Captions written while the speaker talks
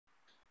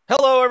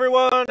Hello,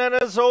 everyone, and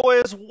as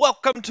always,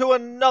 welcome to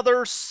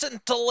another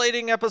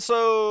scintillating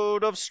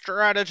episode of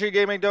Strategy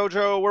Gaming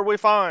Dojo, where we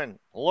find,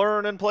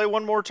 learn, and play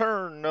one more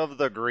turn of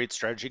the great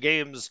strategy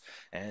games.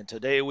 And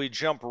today we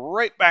jump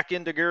right back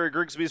into Gary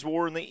Grigsby's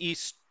War in the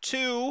East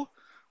 2.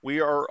 We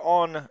are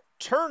on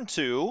turn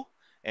 2,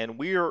 and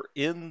we are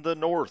in the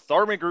North.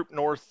 Army Group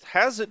North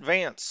has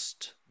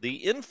advanced. The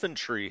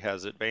infantry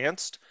has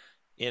advanced.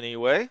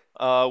 Anyway,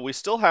 we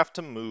still have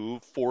to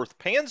move 4th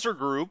Panzer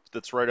Group,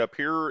 that's right up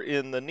here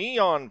in the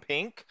neon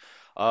pink.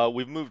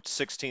 We've moved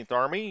 16th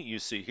Army, you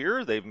see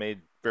here. They've made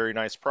very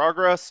nice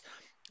progress.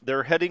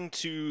 They're heading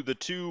to the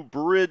 2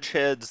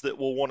 bridgeheads that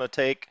we'll want to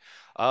take.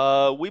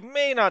 We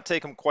may not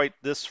take them quite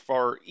this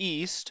far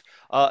east.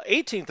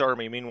 18th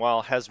Army,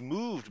 meanwhile, has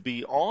moved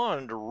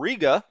beyond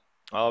Riga.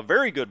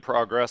 Very good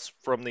progress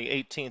from the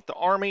 18th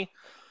Army.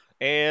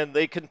 And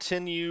they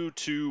continue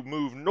to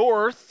move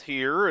north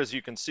here. As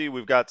you can see,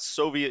 we've got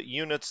Soviet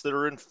units that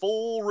are in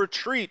full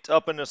retreat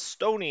up in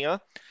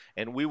Estonia.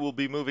 And we will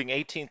be moving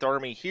 18th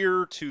Army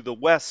here to the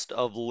west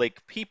of Lake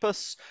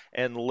Peipus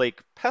and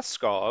Lake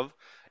Peskov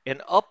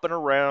and up and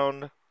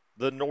around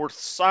the north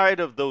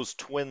side of those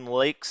twin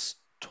lakes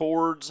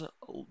towards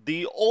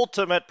the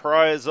ultimate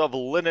prize of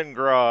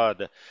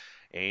Leningrad.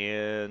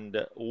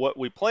 And what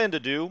we plan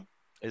to do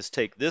is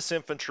take this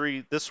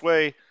infantry this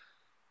way,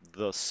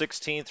 the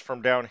 16th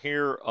from down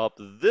here up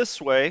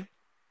this way,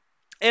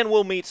 and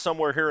we'll meet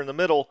somewhere here in the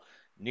middle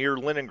near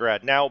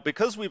Leningrad. Now,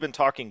 because we've been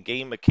talking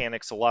game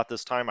mechanics a lot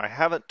this time, I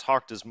haven't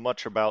talked as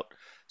much about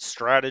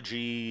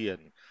strategy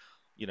and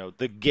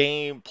the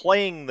game,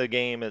 playing the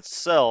game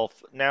itself.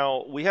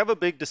 Now, we have a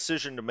big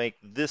decision to make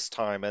this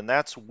time, and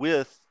that's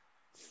with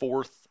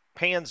 4th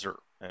Panzer.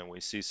 And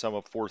we see some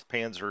of 4th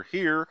Panzer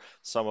here.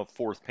 Some of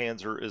 4th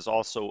Panzer is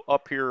also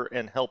up here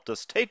and helped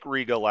us take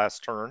Riga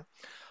last turn.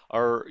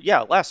 Or,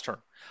 yeah, last turn.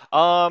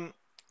 Um,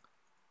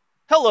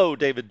 Hello,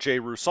 David J.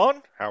 Rousson.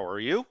 How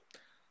are you?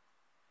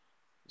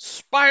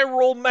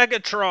 Spiral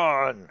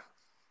Megatron.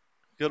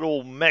 Good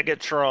old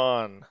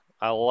Megatron.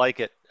 I like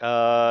it.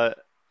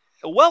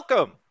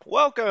 Welcome.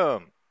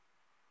 Welcome.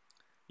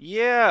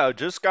 Yeah,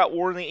 just got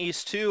War in the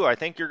East 2. I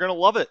think you're going to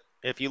love it.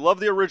 If you love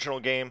the original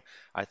game,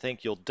 I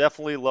think you'll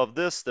definitely love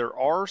this. There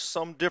are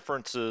some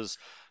differences,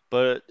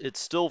 but it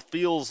still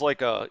feels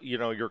like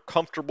your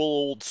comfortable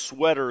old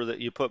sweater that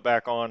you put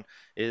back on.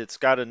 It's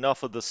got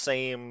enough of the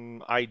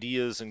same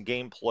ideas and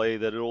gameplay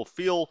that it'll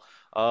feel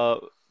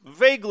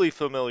vaguely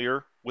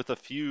familiar with a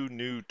few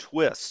new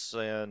twists,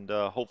 and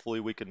hopefully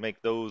we can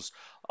make those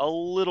a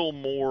little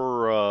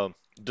more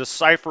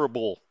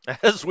decipherable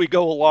as we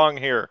go along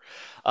here.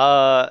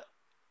 Uh,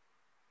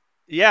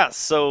 yeah,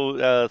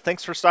 so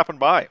thanks for stopping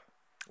by.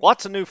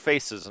 Lots of new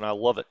faces, and I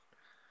love it.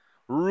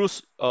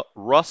 Russ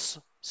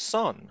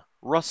Sun.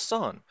 Russ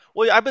Sun.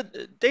 Well,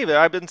 David,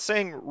 I've been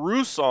saying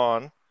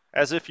Rousson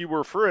as if you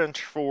were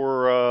French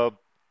for,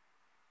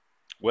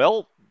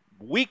 well,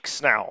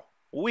 weeks now.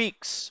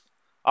 Weeks.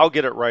 I'll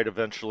get it right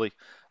eventually.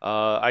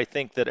 I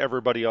think that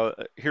everybody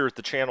here at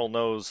the channel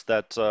knows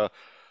that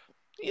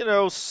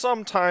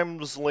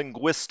sometimes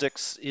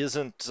linguistics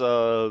isn't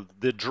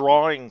the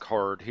drawing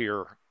card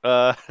here.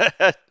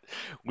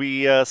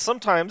 We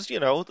sometimes,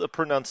 the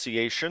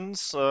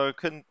pronunciations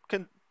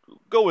can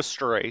go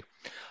astray.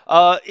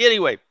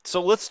 Anyway,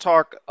 so let's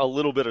talk a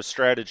little bit of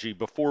strategy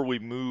before we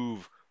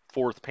move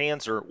 4th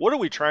Panzer. What are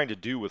we trying to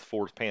do with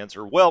 4th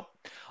Panzer? Well,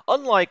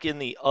 unlike in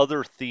the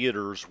other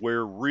theaters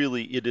where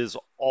really it is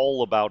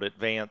all about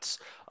advance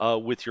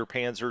with your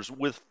panzers,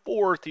 with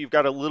 4th you've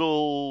got a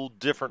little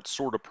different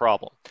sort of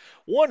problem.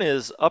 One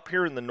is up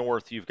here in the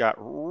north you've got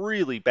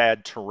really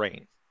bad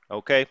terrain,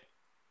 okay?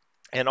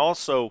 And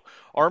also,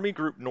 Army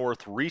Group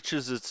North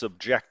reaches its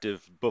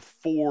objective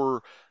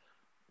before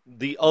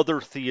the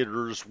other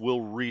theaters will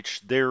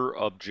reach their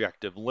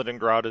objective.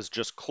 Leningrad is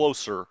just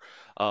closer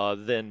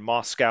than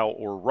Moscow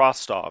or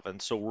Rostov,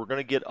 and so we're going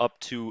to get up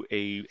to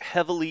a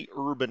heavily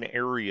urban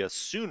area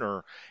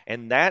sooner,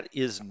 and that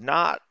is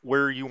not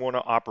where you want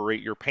to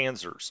operate your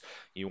panzers.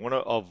 You want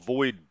to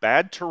avoid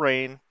bad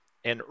terrain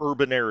and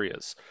urban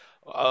areas.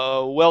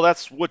 Well,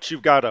 that's what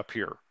you've got up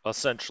here,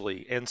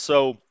 essentially. And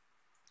so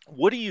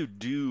what do you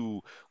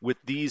do with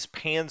these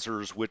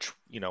panzers, which,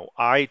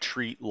 I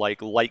treat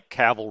like light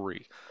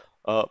cavalry?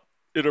 Uh,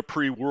 in a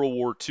pre-World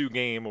War II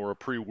game or a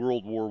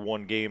pre-World War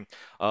I game,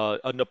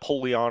 a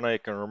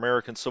Napoleonic or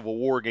American Civil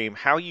War game,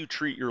 how you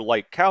treat your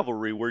light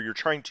cavalry, where you're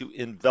trying to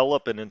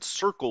envelop and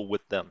encircle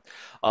with them.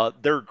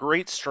 Their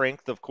great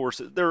strength, of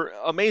course, they're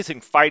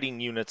amazing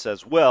fighting units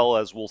as well,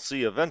 as we'll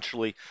see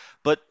eventually,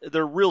 but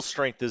their real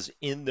strength is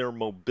in their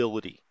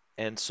mobility.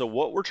 And so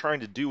what we're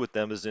trying to do with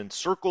them is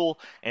encircle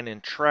and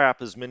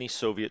entrap as many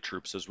Soviet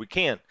troops as we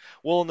can.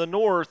 Well, in the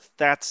north,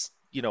 that's,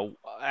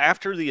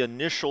 after the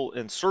initial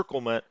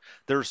encirclement,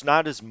 there's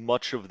not as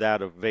much of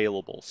that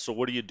available. So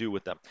what do you do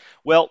with them?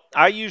 Well,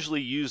 I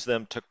usually use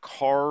them to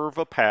carve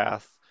a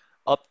path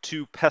up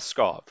to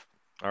Peskov.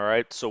 All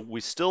right, so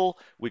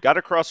we got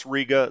across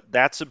Riga.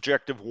 That's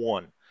objective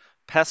 1.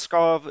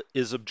 Peskov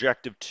is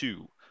objective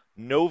 2.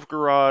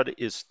 Novgorod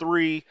is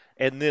 3,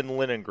 and then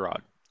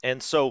Leningrad.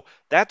 And so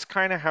that's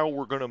kind of how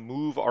we're going to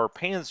move our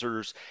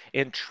panzers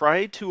and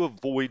try to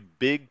avoid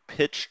big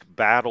pitched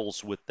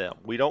battles with them.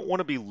 We don't want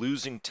to be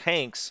losing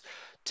tanks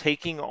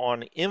taking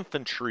on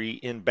infantry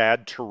in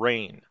bad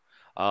terrain.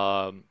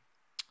 Um,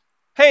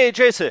 hey,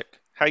 Jasik,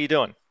 how you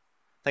doing?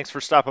 Thanks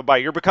for stopping by.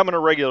 You're becoming a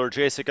regular,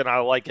 Jasik, and I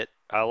like it.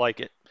 I like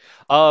it.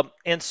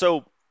 And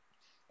so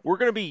we're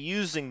going to be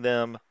using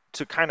them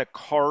to kind of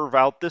carve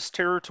out this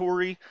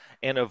territory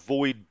and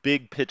avoid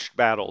big pitched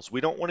battles.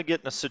 We don't want to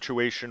get in a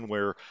situation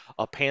where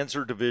a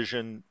panzer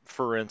division,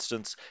 for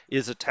instance,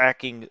 is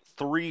attacking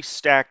three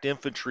stacked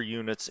infantry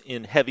units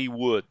in heavy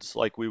woods,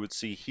 like we would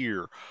see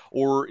here,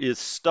 or is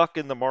stuck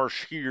in the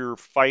marsh here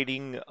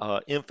fighting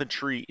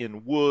infantry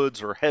in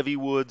woods or heavy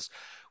woods.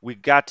 We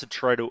got to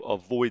try to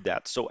avoid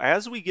that. So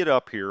as we get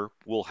up here,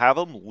 we'll have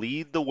them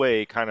lead the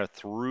way kind of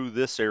through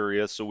this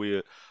area so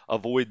we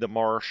avoid the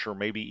marsh or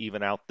maybe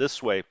even out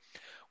this way.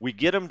 We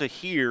get them to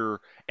here,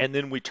 and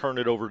then we turn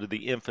it over to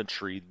the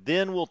infantry.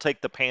 Then we'll take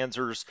the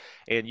panzers,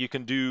 and you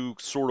can do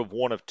sort of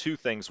one of two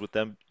things with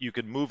them. You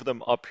can move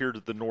them up here to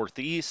the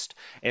northeast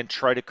and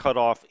try to cut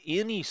off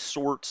any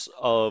sorts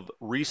of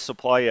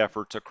resupply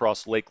efforts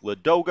across Lake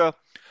Ladoga,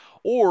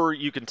 or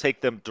you can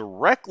take them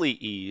directly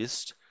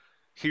east,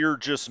 here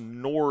just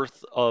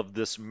north of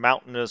this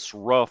mountainous,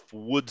 rough,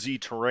 woodsy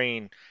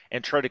terrain,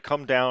 and try to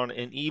come down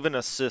and even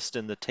assist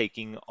in the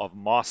taking of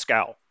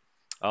Moscow.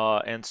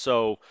 And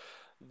so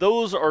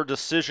those are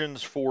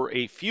decisions for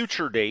a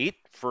future date.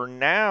 For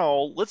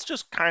now, let's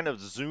just kind of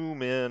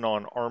zoom in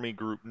on Army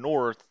Group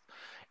North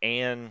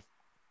and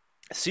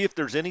see if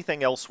there's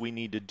anything else we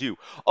need to do.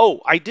 Oh,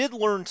 I did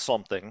learn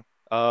something,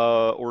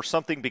 or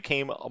something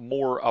became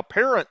more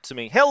apparent to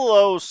me.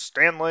 Hello,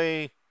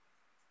 Stanley.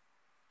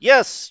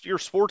 Yes, your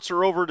sports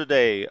are over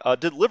today.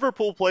 Did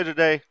Liverpool play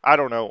today? I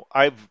don't know.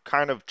 I've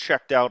kind of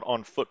checked out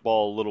on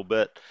football a little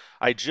bit.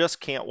 I just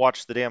can't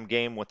watch the damn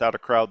game without a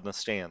crowd in the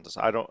stands.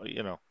 I don't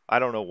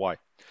know why.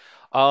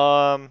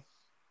 Um,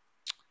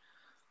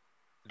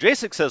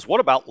 Jacek says, what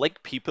about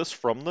Lake Peepus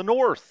from the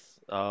north?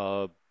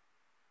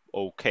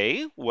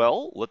 Okay,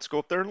 well, let's go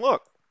up there and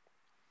look.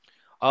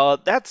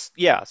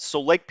 Yeah. So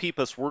Lake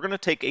Peepus, we're going to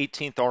take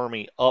 18th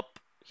Army up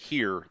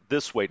here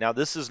this way. Now,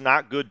 this is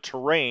not good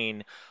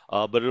terrain,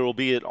 but it'll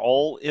be an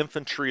all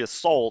infantry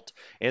assault,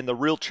 and the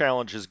real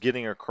challenge is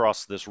getting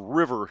across this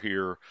river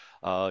here.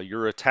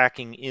 You're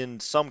attacking in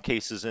some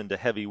cases into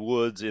heavy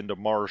woods, into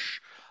marsh,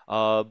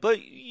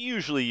 but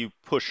usually you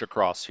push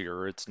across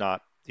here. It's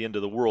not the end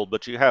of the world,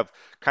 but you have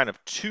kind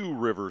of two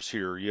rivers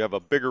here. You have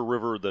a bigger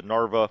river, the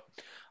Narva,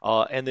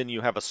 and then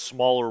you have a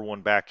smaller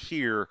one back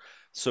here.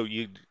 So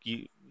you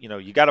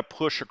got to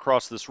push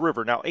across this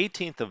river. Now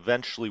 18th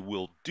eventually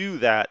will do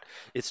that.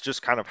 It's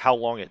just kind of how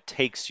long it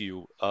takes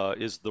you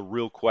is the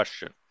real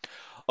question.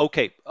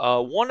 Okay,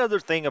 one other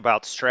thing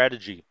about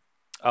strategy.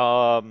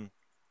 Um,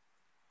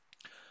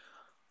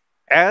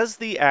 as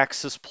the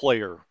Axis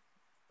player,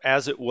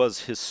 as it was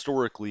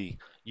historically,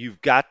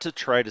 you've got to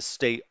try to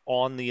stay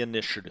on the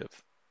initiative.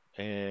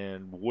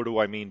 And what do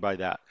I mean by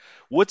that?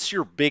 What's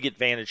your big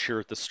advantage here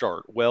at the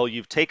start? Well,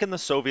 you've taken the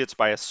Soviets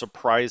by a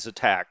surprise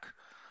attack.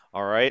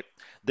 All right.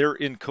 They're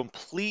in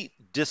complete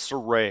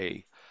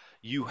disarray.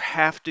 You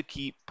have to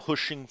keep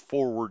pushing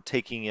forward,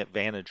 taking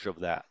advantage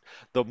of that.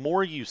 The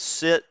more you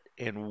sit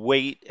and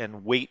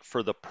wait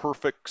for the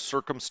perfect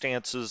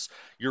circumstances,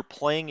 you're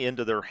playing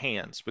into their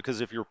hands.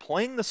 Because if you're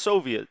playing the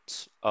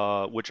Soviets,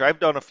 which I've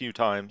done a few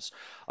times,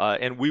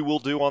 and we will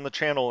do on the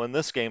channel in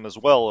this game as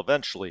well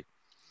eventually,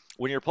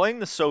 when you're playing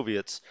the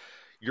Soviets,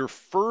 your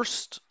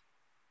first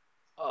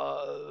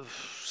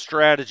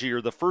strategy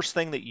or the first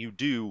thing that you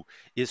do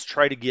is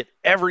try to get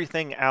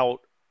everything out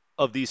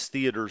of these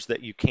theaters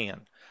that you can.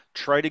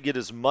 Try to get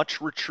as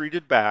much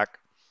retreated back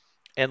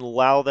and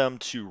allow them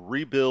to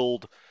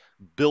rebuild,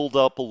 build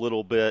up a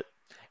little bit,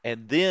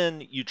 and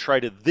then you try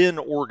to then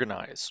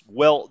organize.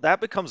 Well, that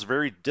becomes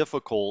very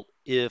difficult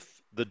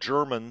if the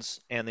Germans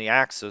and the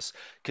Axis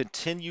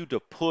continue to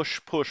push,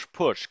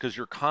 because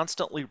you're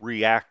constantly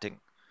reacting.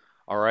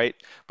 All right.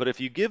 But if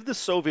you give the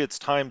Soviets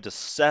time to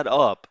set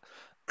up,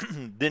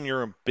 then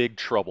you're in big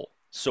trouble.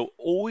 So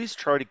always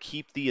try to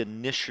keep the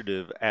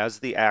initiative as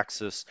the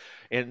axis.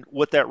 And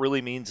what that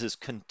really means is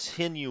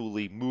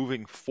continually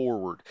moving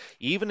forward.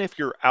 Even if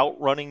you're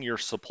outrunning your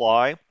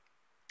supply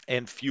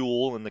and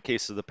fuel in the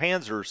case of the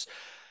Panzers,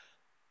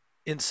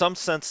 in some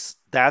sense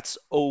that's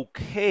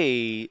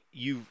okay.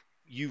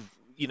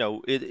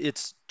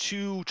 It's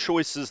two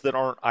choices that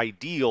aren't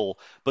ideal,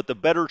 but the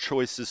better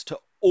choice is to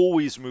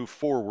always move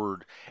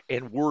forward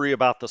and worry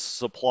about the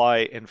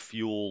supply and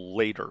fuel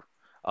later,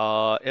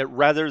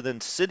 rather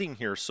than sitting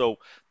here. So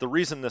the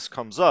reason this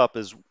comes up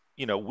is,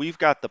 we've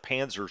got the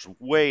Panzers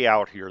way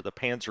out here, the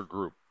Panzer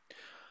group,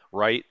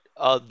 right?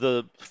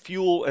 The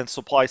fuel and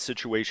supply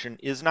situation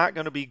is not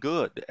going to be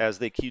good as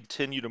they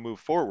continue to move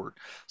forward.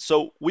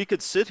 So we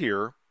could sit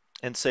here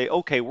and say,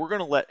 okay, we're going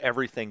to let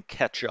everything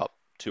catch up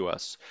to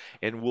us,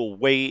 and we'll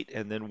wait,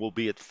 and then we'll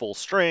be at full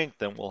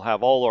strength, and we'll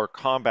have all our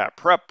combat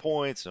prep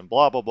points, and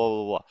blah, blah, blah,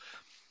 blah, blah.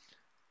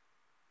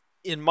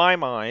 in my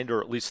mind,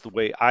 or at least the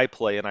way I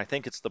play, and I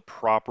think it's the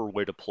proper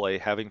way to play,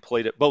 having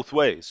played it both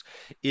ways,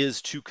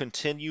 is to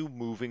continue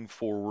moving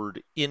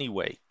forward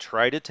anyway.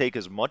 Try to take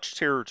as much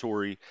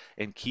territory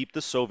and keep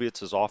the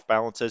Soviets as off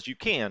balance as you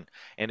can.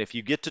 And if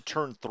you get to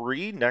turn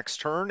three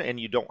next turn and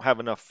you don't have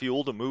enough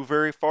fuel to move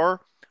very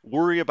far,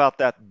 worry about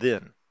that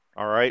then.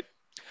 All right.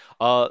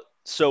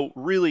 So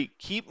really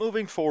keep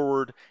moving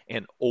forward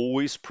and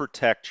always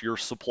protect your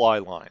supply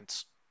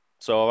lines.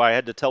 So if I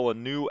had to tell a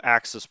new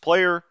Axis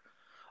player,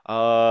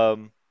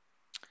 um,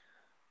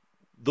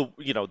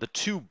 the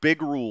two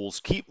big rules: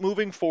 keep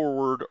moving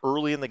forward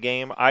early in the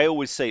game. I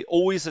always say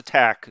always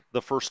attack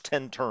the first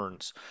 10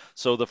 turns.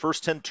 So the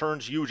first 10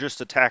 turns you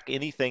just attack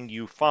anything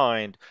you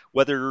find,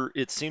 whether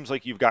it seems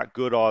like you've got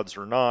good odds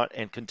or not,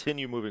 and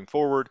continue moving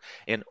forward,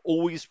 and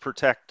always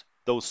protect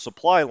those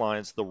supply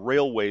lines, the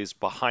railways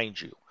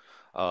behind you.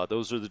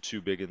 Those are the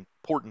two big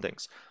important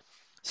things.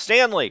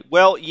 Stanley,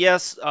 well,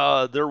 yes,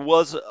 there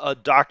was a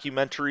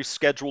documentary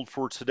scheduled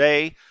for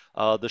today.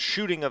 The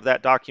shooting of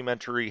that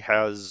documentary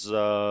has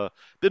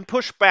been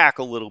pushed back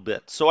a little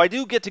bit, so I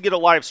do get a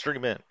live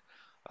stream in.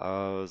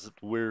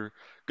 We're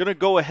gonna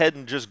go ahead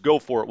and just go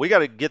for it. We got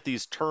to get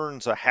these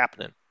turns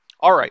happening.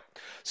 All right,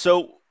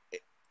 so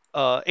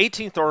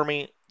 18th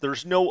Army.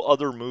 There's no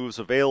other moves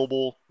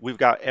available. We've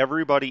got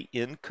everybody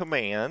in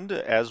command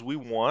as we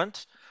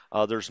want.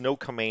 There's no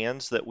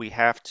commands that we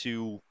have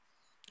to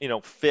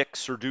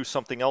fix or do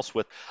something else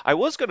with. I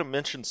was going to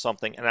mention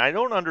something, and I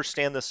don't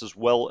understand this as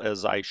well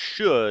as I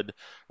should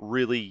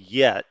really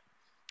yet,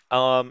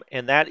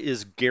 and that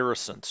is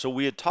garrison. So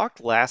we had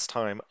talked last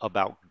time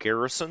about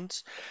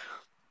garrisons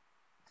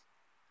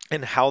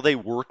and how they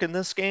work in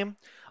this game,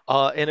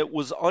 and it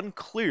was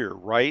unclear,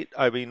 right?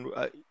 I mean,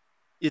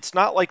 it's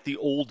not like the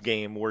old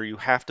game where you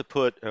have to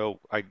put, oh,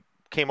 I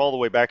came all the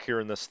way back here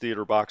in this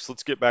theater box.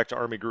 Let's get back to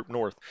Army Group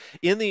North.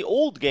 In the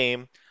old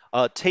game,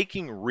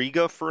 taking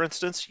Riga, for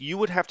instance, you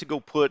would have to go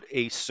put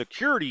a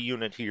security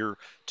unit here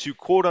to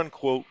quote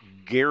unquote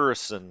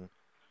garrison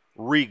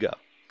Riga.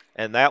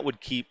 And that would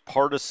keep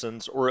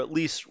partisans, or at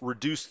least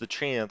reduce the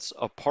chance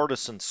of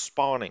partisans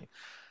spawning.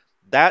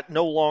 That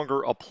no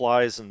longer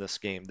applies in this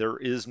game. There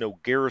is no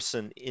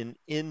garrison in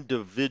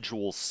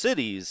individual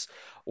cities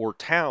or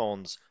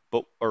towns,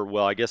 but or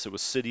well, I guess it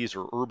was cities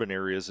or urban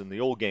areas in the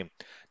old game.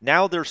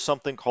 Now there's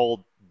something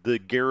called the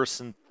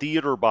garrison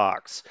theater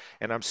box,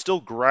 and I'm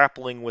still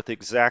grappling with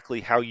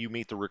exactly how you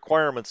meet the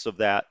requirements of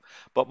that,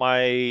 but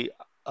my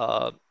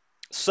uh,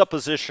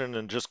 supposition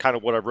and just kind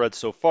of what I've read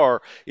so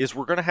far is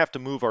we're going to have to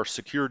move our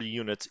security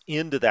units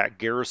into that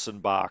garrison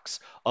box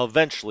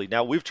eventually.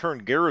 Now we've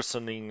turned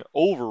garrisoning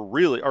over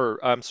really, or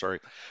I'm sorry,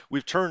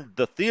 we've turned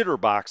the theater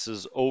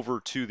boxes over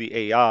to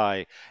the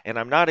AI, and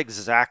I'm not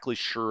exactly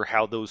sure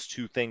how those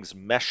two things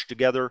mesh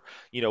together.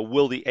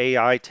 Will the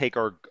AI take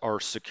our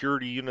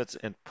security units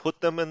and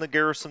put them in the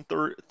garrison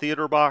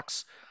theater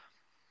box?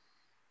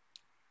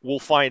 We'll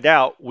find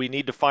out. We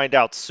need to find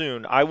out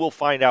soon. I will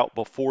find out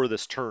before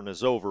this turn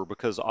is over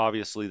because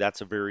obviously that's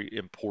a very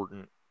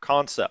important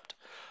concept.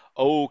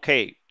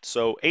 Okay,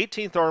 so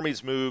 18th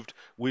Army's moved.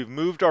 We've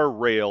moved our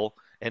rail,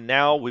 and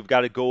now we've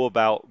got to go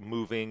about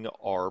moving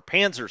our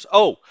panzers.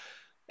 Oh,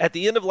 at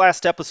the end of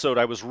last episode,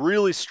 I was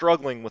really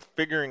struggling with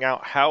figuring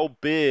out how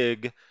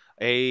big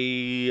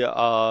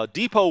a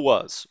depot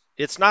was.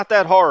 It's not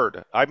that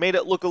hard. I made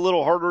it look a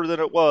little harder than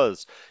it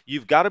was.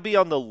 You've got to be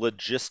on the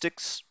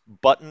logistics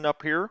button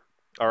up here,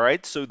 all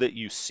right, so that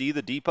you see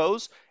the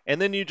depots, and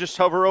then you just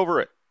hover over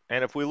it.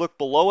 And if we look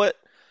below it,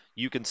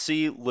 you can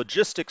see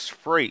logistics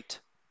freight.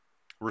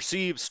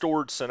 Received,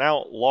 stored, sent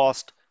out,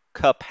 lost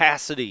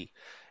capacity.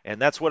 And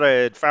that's what I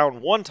had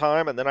found one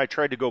time, and then I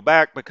tried to go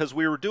back because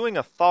we were doing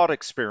a thought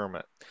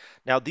experiment.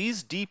 Now,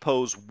 these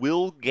depots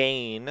will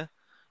gain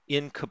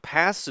in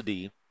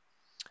capacity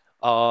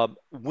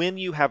when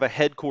you have a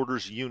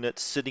headquarters unit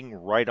sitting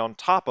right on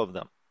top of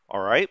them. All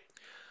right.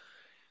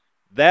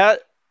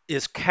 That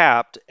is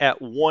capped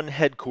at one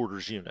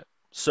headquarters unit.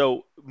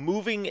 So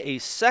moving a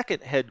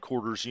second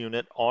headquarters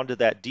unit onto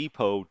that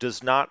depot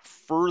does not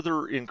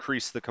further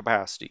increase the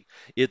capacity.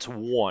 It's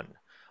one.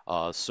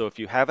 So if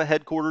you have a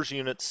headquarters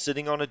unit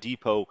sitting on a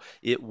depot,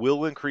 it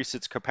will increase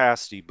its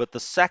capacity, but the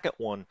second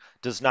one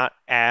does not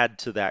add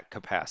to that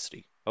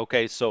capacity.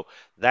 Okay, so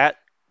that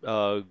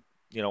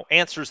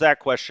answers that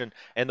question.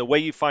 And the way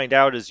you find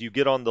out is you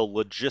get on the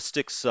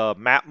logistics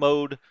map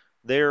mode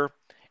there,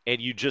 and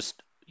you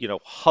just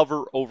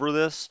hover over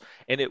this,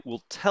 and it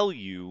will tell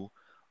you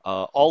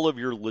all of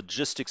your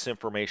logistics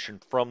information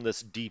from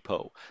this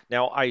depot.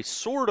 Now, I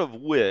sort of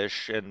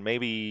wish, and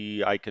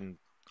maybe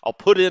I'll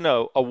put in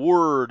a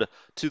word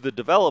to the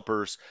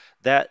developers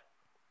that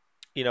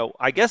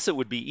I guess it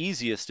would be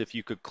easiest if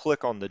you could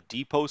click on the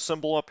depot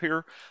symbol up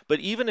here, but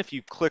even if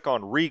you click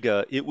on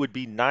Riga, it would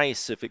be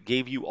nice if it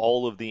gave you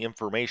all of the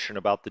information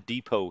about the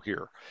depot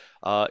here.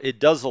 It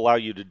does allow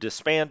you to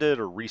disband it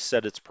or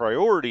reset its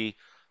priority.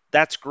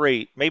 That's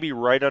great. Maybe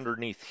right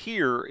underneath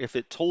here, if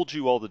it told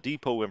you all the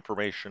depot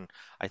information,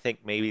 I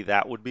think maybe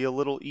that would be a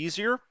little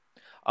easier.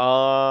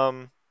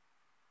 Um,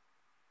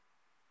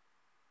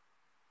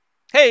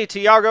 Hey,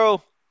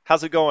 Tiago,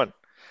 how's it going?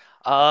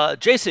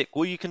 Jacek,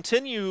 will you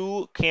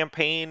continue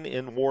campaign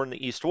in War in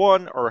the East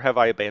 1, or have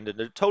I abandoned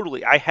it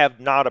totally? I have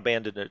not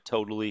abandoned it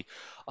totally.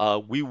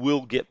 We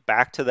will get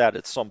back to that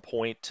at some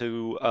point.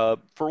 For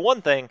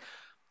one thing,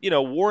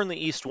 War in the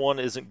East 1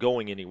 isn't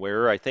going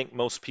anywhere. I think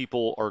most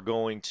people are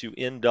going to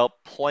end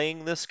up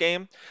playing this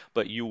game,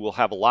 but you will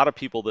have a lot of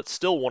people that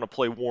still want to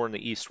play War in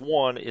the East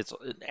 1. It's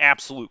an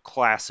absolute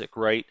classic,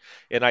 right?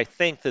 And I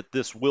think that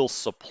this will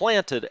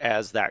supplant it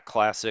as that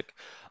classic.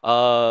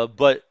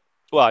 But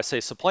well, I say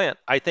supplant.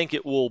 I think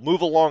it will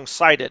move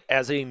alongside it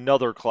as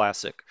another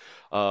classic.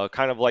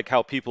 Kind of like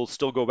how people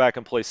still go back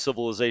and play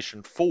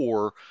Civilization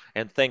 4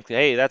 and think,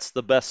 hey, that's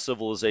the best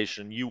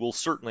civilization. You will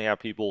certainly have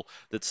people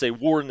that say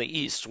War in the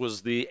East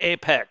was the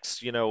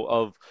apex,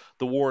 of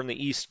the War in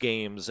the East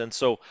games. And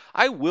so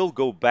I will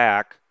go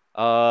back.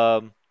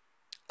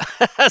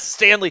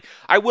 Stanley,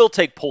 I will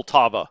take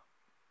Poltava.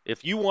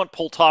 If you want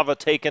Poltava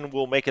taken,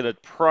 we'll make it a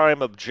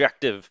prime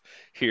objective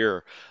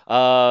here.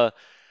 Uh,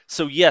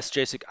 so yes,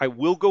 Jacek, I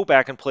will go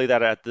back and play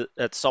that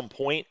at some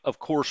point. Of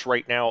course,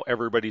 right now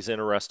everybody's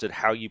interested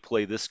how you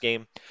play this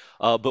game,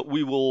 but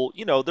we will.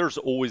 There's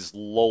always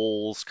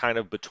lulls kind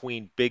of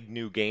between big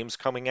new games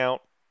coming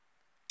out.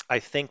 I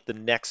think the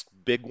next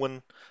big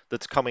one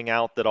that's coming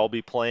out that I'll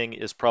be playing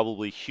is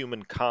probably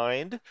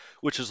Humankind,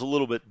 which is a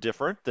little bit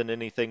different than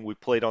anything we've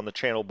played on the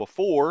channel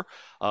before.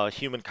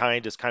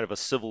 Humankind is kind of a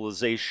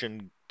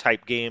civilization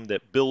type game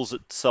that bills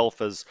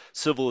itself as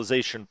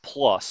Civilization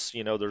Plus.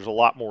 There's a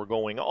lot more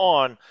going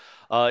on.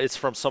 It's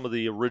from some of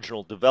the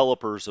original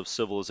developers of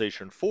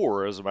Civilization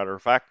 4, as a matter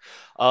of fact.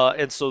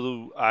 And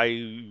so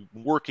I'm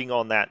working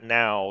on that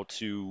now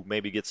to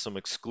maybe get some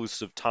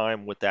exclusive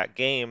time with that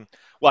game.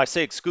 Well, I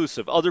say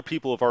exclusive. Other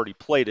people have already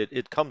played it.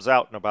 It comes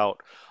out in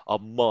about a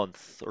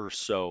month or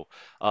so.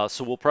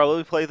 So we'll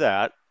probably play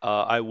that.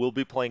 I will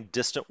be playing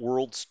Distant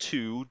Worlds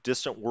 2.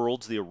 Distant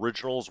Worlds, the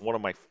original, is one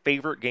of my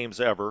favorite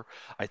games ever.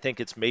 I think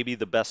it's maybe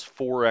the best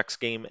 4X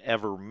game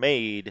ever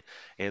made,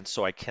 and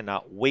so I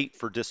cannot wait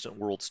for Distant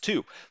Worlds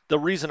 2. The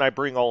reason I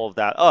bring all of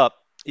that up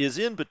is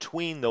in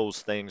between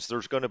those things,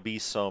 there's going to be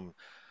some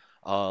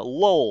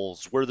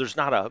lulls where there's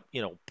not a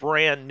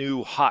brand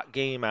new hot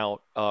game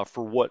out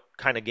for what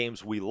kind of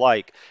games we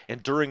like.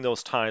 And during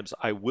those times,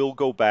 I will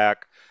go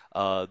back.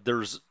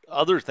 There's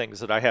other things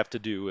that I have to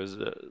do as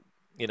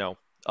you know.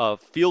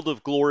 Field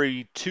of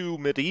Glory 2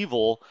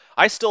 Medieval,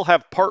 I still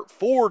have part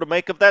 4 to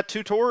make of that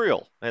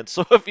tutorial. And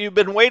so if you've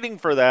been waiting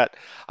for that,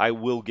 I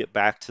will get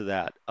back to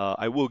that.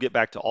 I will get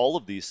back to all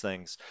of these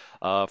things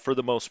for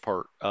the most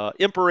part.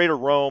 Imperator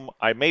Rome,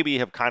 I maybe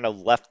have kind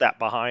of left that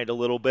behind a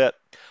little bit.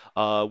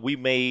 We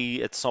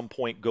may at some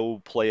point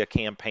go play a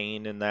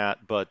campaign in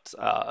that, but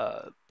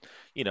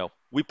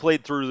we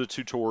played through the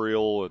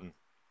tutorial and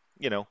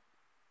you know,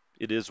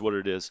 it is what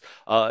it is.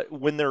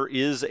 When there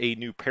is a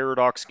new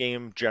Paradox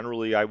game,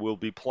 generally I will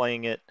be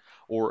playing it,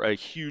 or a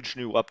huge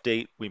new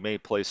update. We may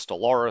play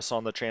Stellaris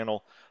on the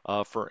channel,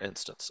 for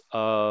instance.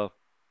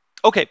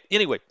 Okay,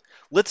 anyway,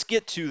 let's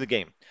get to the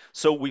game.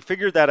 So we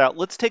figured that out.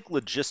 Let's take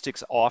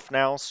logistics off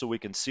now so we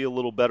can see a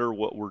little better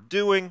what we're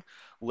doing.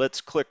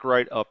 Let's click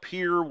right up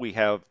here. We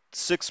have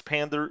 6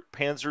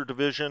 Panzer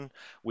Division.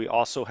 We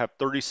also have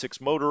 36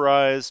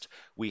 motorized.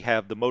 We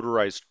have the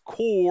motorized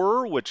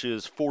corps, which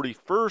is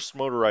 41st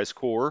Motorized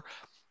Corps,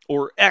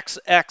 or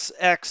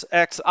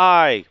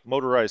XXXXI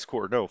Motorized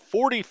Corps. No,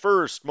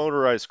 41st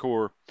Motorized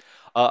Corps.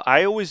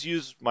 I always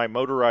use my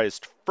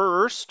motorized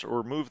first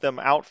or move them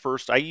out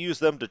first. I use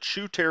them to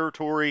chew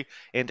territory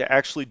and to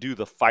actually do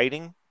the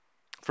fighting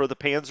for the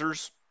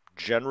panzers,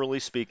 generally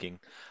speaking.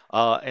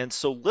 And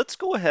so let's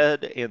go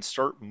ahead and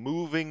start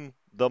moving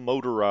the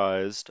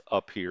motorized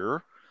up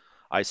here.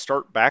 I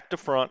start back to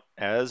front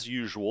as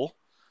usual.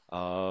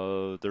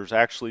 There's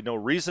actually no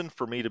reason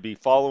for me to be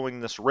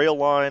following this rail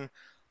line,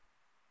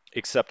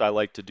 except I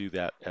like to do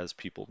that, as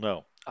people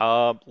know.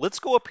 Let's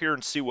go up here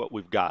and see what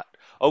we've got.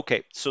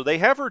 Okay, so they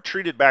have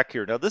retreated back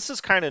here. Now, this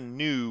is kind of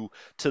new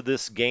to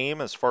this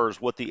game as far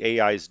as what the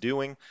AI is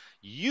doing.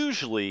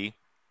 Usually,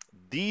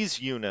 these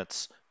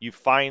units you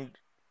find,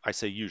 I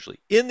say usually,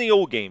 in the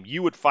old game,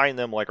 you would find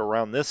them like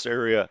around this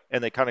area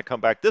and they kind of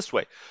come back this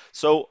way.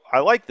 So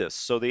I like this.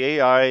 So the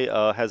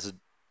AI has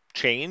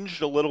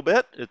changed a little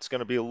bit. It's going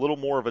to be a little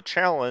more of a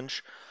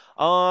challenge.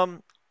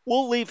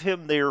 We'll leave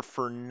him there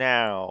for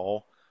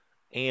now,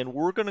 and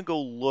we're going to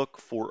go look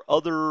for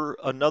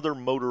another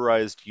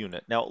motorized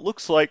unit. Now it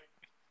looks like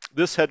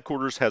this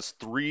headquarters has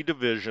 3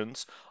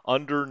 divisions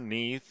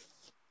underneath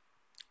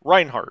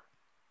Reinhardt.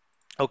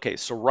 Okay,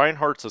 so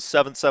Reinhardt's a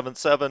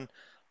 777,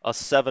 a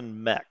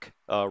 7 mech.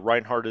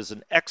 Reinhardt is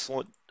an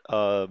excellent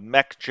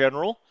mech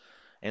general.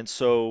 And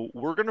so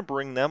we're going to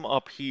bring them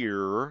up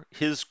here,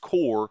 his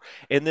core,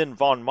 and then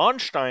von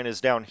Manstein is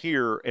down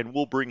here, and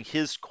we'll bring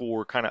his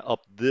core kind of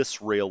up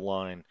this rail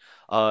line,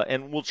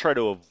 and we'll try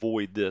to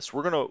avoid this.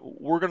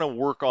 We're gonna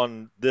work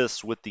on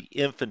this with the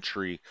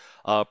infantry,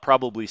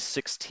 probably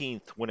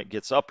 16th when it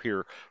gets up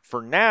here.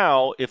 For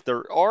now, if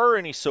there are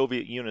any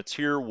Soviet units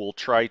here, we'll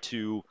try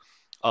to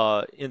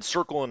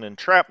encircle and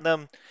entrap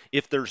them.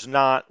 If there's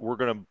not, we're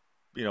going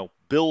to,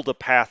 build a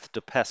path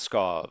to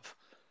Peskov.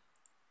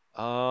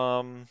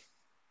 Um,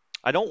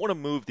 I don't want to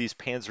move these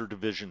panzer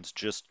divisions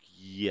just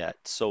yet.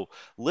 So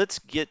let's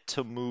get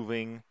to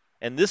moving.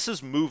 And this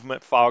is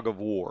movement fog of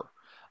war.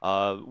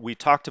 We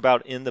talked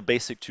about in the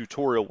basic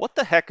tutorial, what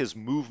the heck is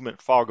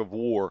movement fog of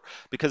war?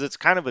 Because it's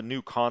kind of a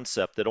new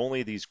concept that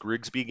only these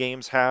Grigsby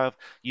games have.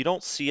 You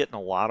don't see it in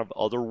a lot of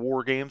other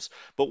war games.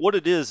 But what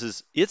it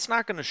is it's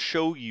not going to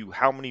show you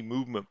how many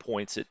movement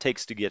points it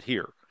takes to get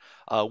here.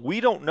 We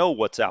don't know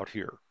what's out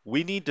here.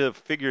 We need to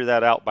figure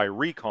that out by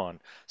recon.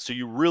 So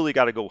you really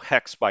got to go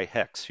hex by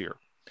hex here.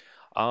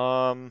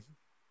 Um,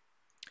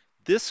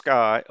 this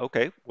guy,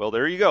 okay, well,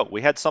 there you go.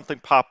 We had something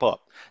pop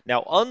up.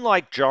 Now,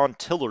 unlike John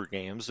Tiller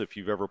games, if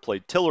you've ever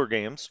played Tiller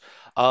games,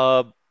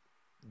 uh,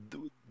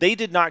 they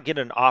did not get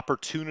an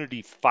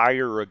opportunity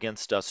fire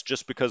against us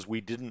just because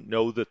we didn't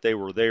know that they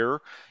were there.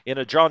 In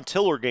a John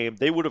Tiller game,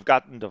 they would have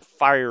gotten to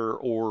fire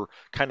or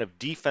kind of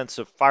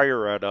defensive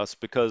fire at us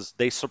because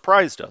they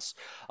surprised us.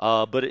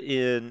 But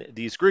in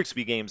these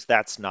Grigsby games,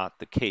 that's not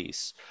the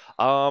case.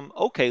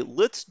 Okay,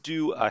 let's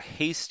do a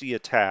hasty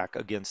attack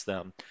against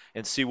them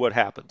and see what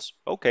happens.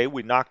 Okay,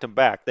 we knocked them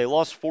back. They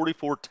lost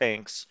 44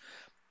 tanks.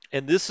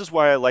 And this is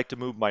why I like to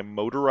move my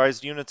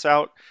motorized units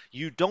out.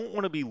 You don't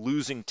want to be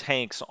losing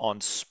tanks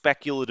on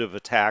speculative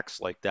attacks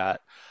like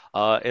that.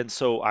 And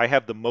so I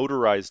have the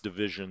motorized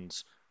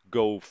divisions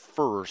go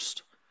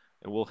first.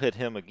 And we'll hit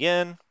him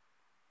again.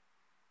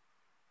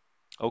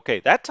 Okay,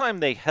 that time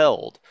they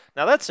held.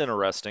 Now that's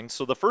interesting.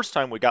 So the first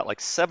time we got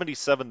like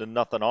 77 to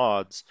nothing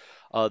odds.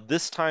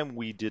 This time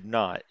we did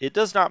not. It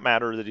does not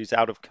matter that he's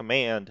out of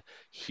command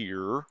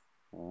here,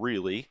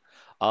 really.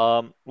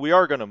 We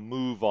are going to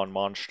move on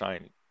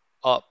Manstein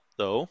up,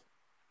 though.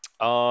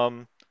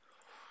 Um,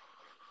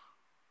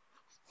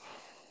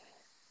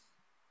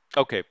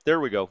 okay, there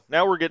we go.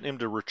 Now we're getting him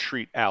to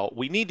retreat out.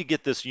 We need to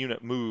get this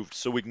unit moved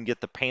so we can get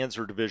the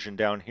Panzer Division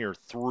down here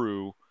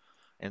through.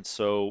 And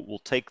so we'll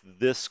take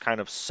this kind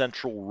of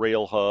central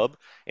rail hub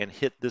and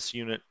hit this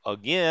unit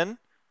again.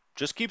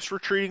 Just keeps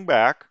retreating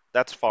back.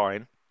 That's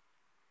fine.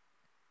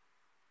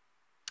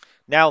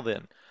 Now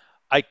then,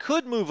 I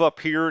could move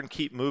up here and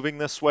keep moving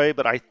this way,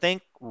 but I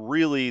think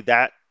really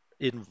that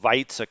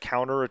invites a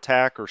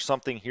counterattack or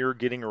something here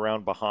getting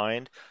around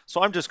behind.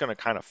 So I'm just going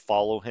to kind of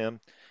follow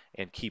him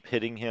and keep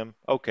hitting him.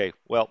 Okay,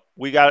 well,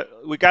 we got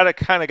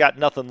kind of got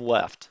nothing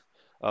left.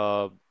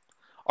 All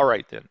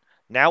right then.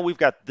 Now we've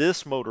got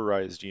this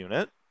motorized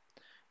unit,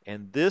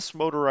 and this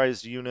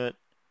motorized unit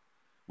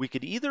we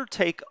could either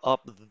take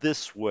up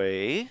this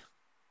way,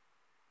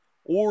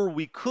 or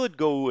we could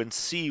go and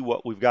see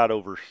what we've got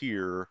over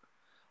here.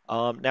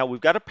 Now we've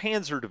got a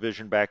Panzer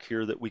division back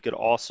here that we could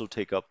also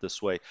take up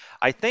this way.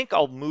 I think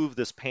I'll move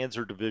this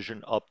Panzer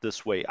division up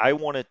this way. I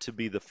want it to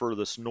be the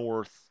furthest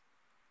north.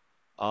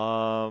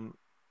 Um,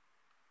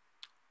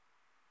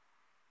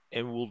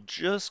 and we'll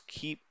just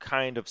keep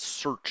kind of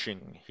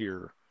searching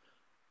here,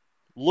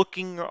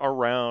 looking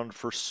around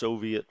for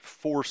Soviet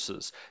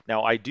forces.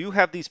 Now I do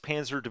have these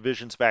Panzer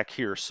divisions back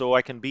here, so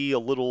I can be a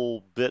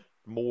little bit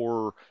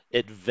more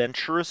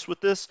adventurous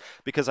with this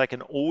because I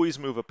can always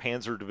move a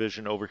Panzer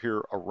division over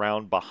here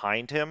around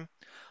behind him.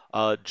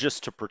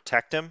 Just to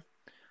protect him.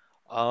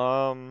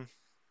 Um,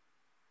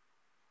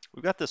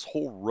 we've got this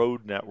whole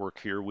road network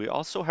here. We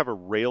also have a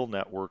rail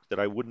network that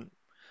I wouldn't,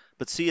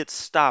 but see, it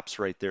stops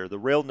right there. The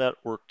rail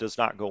network does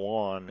not go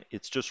on.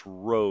 It's just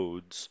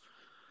roads.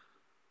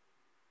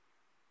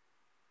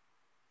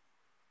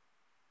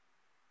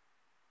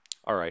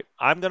 All right,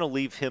 I'm going to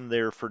leave him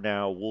there for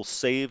now. We'll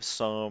save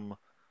some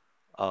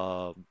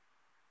uh,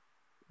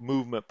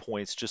 movement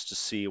points just to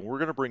see. And we're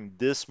going to bring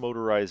this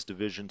motorized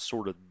division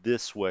sort of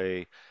this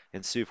way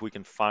and see if we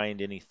can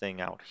find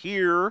anything out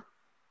here.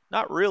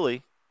 Not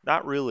really.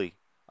 Not really.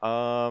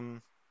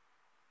 Um,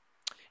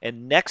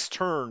 And next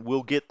turn,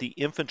 we'll get the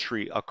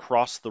infantry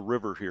across the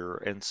river here.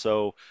 And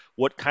so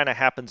what kind of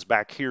happens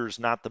back here is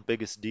not the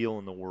biggest deal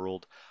in the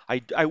world.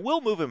 I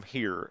will move him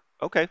here.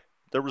 Okay,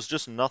 there was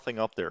just nothing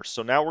up there.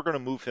 So now we're going to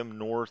move him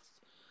north.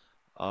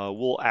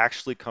 We'll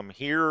actually come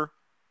here.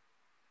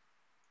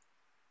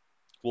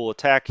 We'll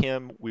attack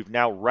him. We've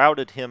now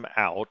routed him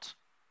out.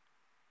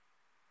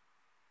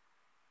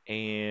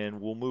 And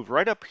we'll move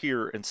right up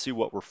here and see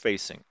what we're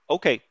facing.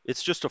 Okay,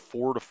 it's just a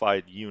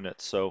fortified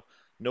unit, so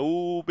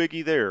no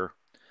biggie there.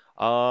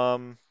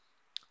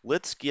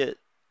 Let's get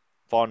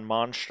von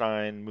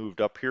Manstein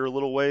moved up here a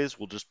little ways.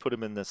 We'll just put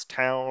him in this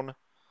town.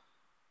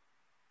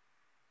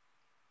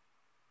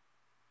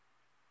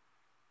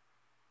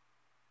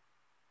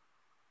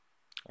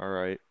 All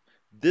right.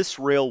 This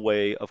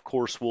railway, of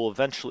course, will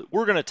eventually,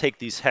 we're going to take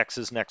these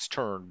hexes next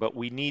turn, but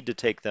we need to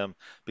take them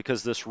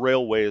because this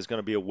railway is going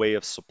to be a way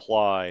of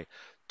supply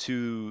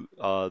to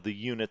the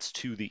units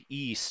to the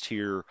east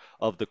here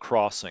of the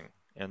crossing.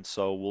 And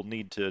so we'll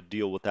need to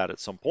deal with that at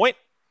some point.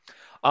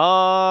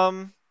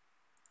 Um,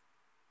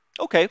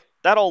 okay.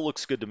 that all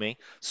looks good to me.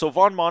 So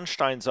von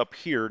Manstein's up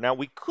here. Now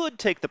we could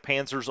take the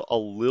Panzers a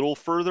little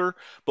further,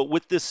 but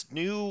with this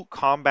new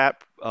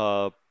combat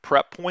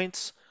prep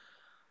points,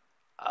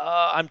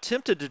 I'm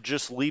tempted to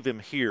just leave him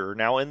here.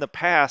 Now, in the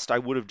past, I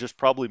would have just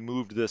probably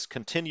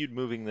continued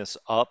moving this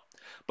up.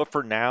 But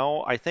for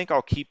now, I think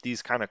I'll keep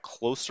these kind of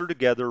closer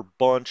together,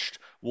 bunched.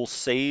 We'll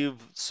save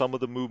some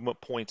of the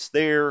movement points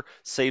there,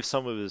 save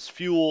some of his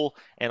fuel,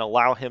 and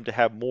allow him to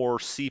have more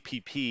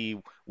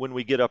CPP when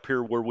we get up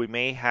here where we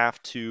may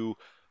have to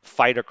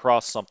fight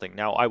across something.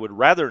 Now, I would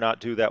rather not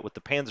do that with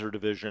the Panzer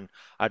Division.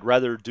 I'd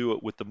rather do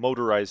it with the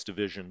motorized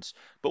divisions,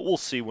 but we'll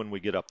see when we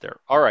get up there.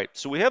 All right,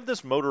 so we have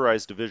this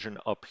motorized division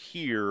up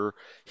here.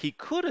 He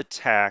could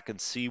attack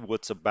and see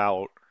what's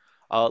about.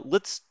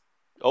 Let's.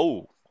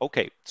 Oh,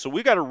 okay. So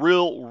we got a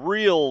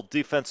real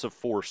defensive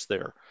force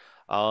there.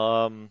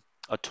 A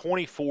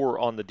 24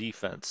 on the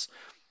defense.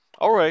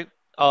 All right.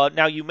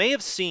 Now you may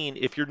have seen,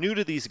 if you're new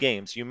to these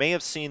games, you may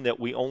have seen that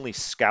we only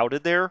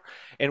scouted there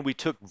and we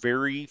took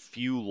very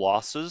few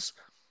losses.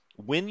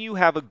 When you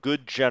have a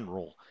good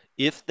general,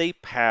 if they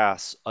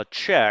pass a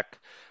check,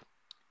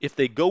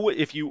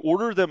 if you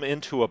order them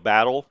into a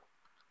battle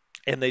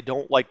and they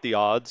don't like the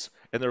odds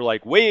and they're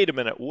like, wait a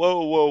minute,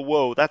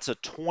 whoa, that's a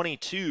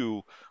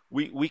 22,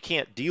 we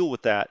can't deal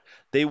with that.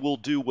 They will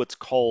do what's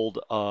called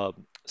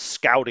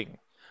scouting.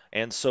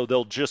 And so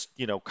they'll just,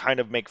 kind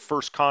of make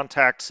first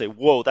contact, say,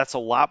 whoa, that's a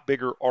lot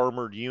bigger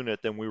armored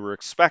unit than we were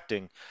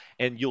expecting,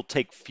 and you'll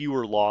take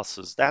fewer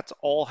losses. That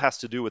all has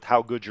to do with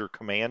how good your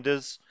command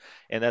is,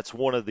 and that's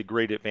one of the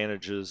great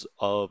advantages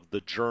of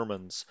the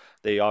Germans.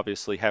 They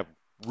obviously have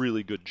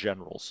really good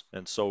generals,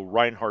 and so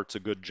Reinhardt's a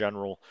good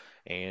general,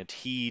 and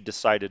he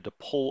decided to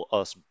pull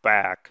us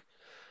back.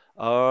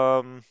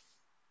 Um,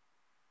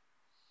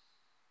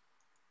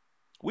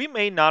 we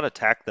may not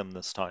attack them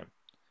this time.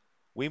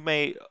 We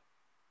may,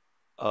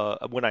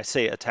 when I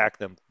say attack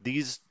them,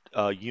 these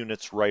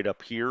units right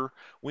up here,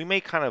 we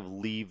may kind of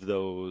leave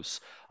those.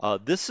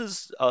 This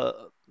is, a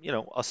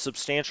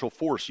substantial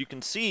force. You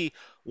can see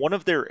one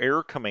of their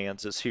air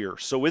commands is here,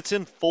 so it's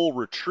in full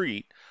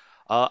retreat.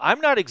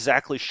 I'm not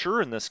exactly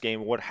sure in this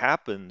game what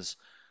happens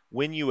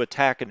when you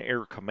attack an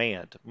air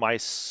command. I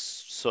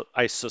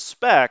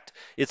suspect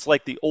it's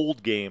like the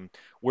old game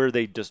where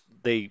they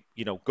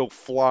go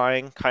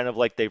flying, kind of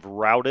like they've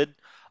routed,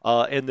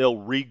 and they'll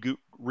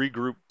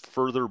regroup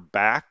further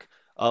back.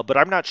 But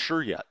I'm not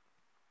sure yet.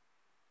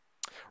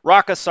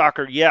 Raka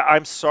Soccer, yeah,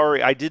 I'm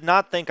sorry. I did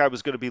not think I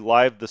was going to be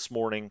live this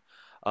morning.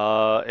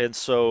 And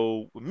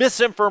so,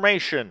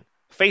 misinformation.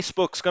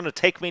 Facebook's going to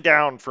take me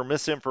down for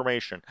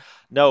misinformation.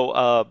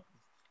 No,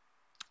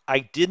 I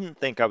didn't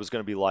think I was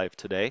going to be live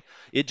today.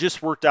 It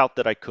just worked out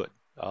that I could.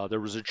 There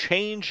was a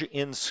change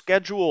in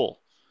schedule.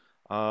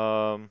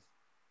 Um,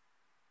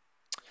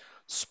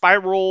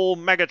 Spiral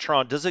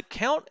Megatron, does it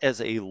count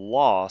as a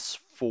loss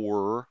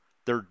for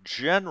their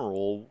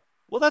general?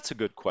 Well, that's a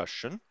good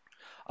question.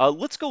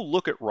 Let's go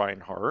look at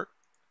Reinhardt.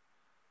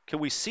 Can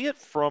we see it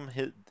from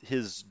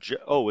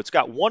oh, it's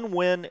got 1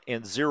 win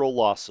and 0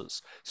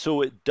 losses.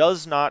 So it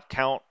does not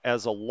count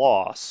as a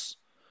loss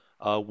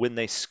when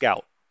they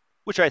scout,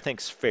 which I think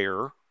is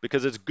fair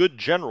because it's good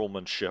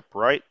generalmanship,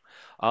 right?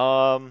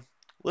 Um,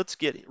 let's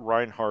get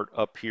Reinhardt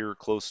up here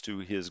close to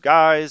his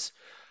guys,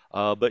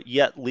 but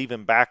yet leave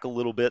him back a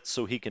little bit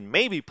so he can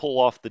maybe pull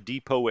off the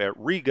depot at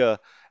Riga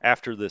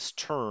after this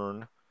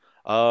turn.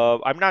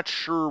 I'm not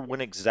sure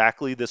when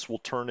exactly this will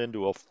turn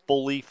into a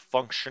fully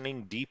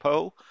functioning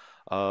depot.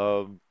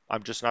 I'm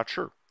just not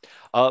sure.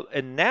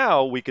 And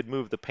now we could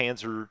move the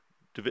Panzer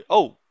Division.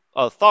 Oh,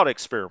 a thought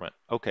experiment.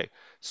 Okay,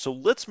 so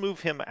let's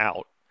move him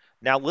out.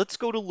 Now let's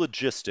go to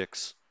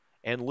logistics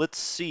and let's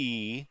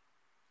see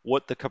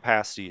what the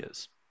capacity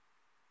is.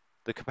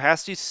 The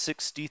capacity is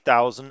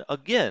 60,000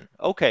 again.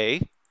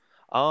 Okay.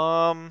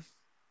 Um,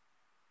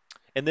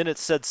 and then it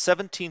said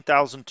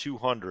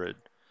 17,200.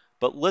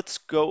 But let's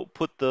go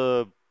put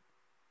the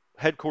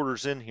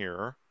headquarters in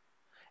here.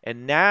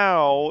 And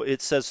now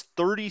it says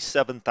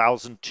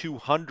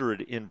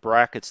 37,200 in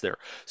brackets there.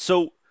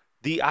 So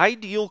the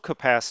ideal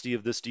capacity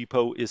of this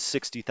depot is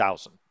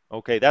 60,000.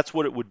 Okay, that's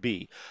what it would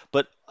be.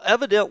 But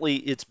evidently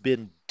it's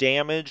been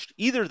damaged.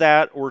 Either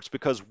that or it's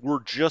because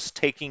we're just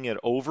taking it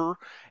over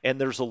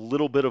and there's a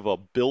little bit of a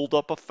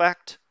buildup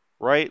effect,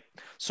 right?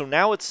 So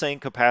now it's saying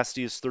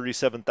capacity is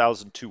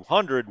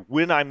 37,200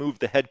 when I move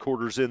the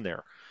headquarters in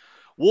there.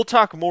 We'll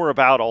talk more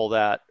about all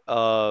that,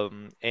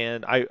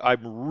 and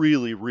I'm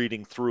really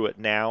reading through it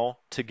now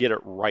to get it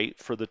right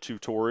for the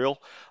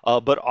tutorial.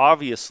 But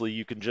obviously,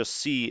 you can just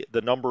see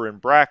the number in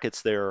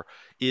brackets there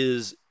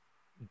is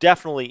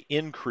definitely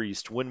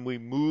increased when we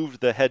moved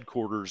the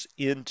headquarters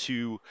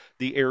into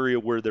the area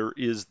where there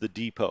is the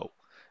depot.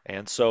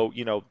 And so,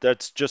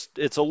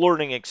 it's a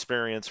learning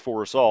experience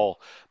for us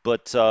all.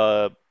 But,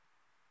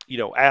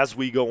 as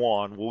we go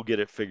on, we'll get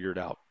it figured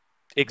out.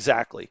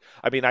 Exactly.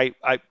 I mean,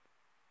 I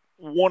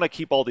want to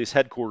keep all these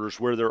headquarters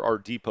where there are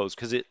depots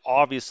because it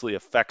obviously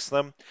affects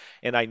them.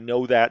 And I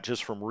know that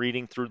just from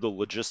reading through the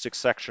logistics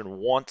section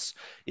once,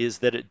 is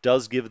that it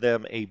does give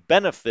them a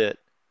benefit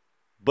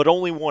but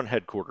only one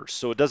headquarters.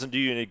 So it doesn't do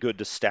you any good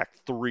to stack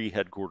three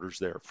headquarters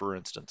there, for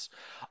instance.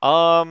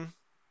 Um,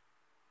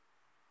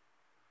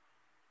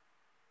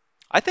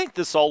 I think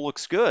this all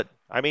looks good.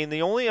 I mean,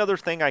 the only other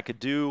thing I could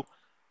do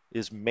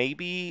is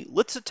maybe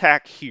let's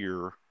attack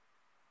here.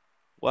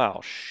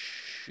 Wow,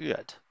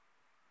 shit.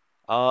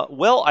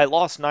 Well, I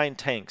lost 9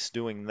 tanks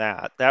doing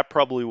that. That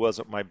probably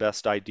wasn't my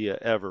best idea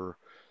ever.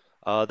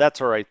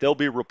 That's all right. They'll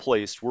be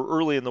replaced. We're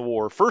early in the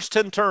war. First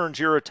 10 turns,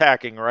 you're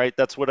attacking, right?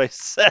 That's what I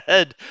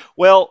said.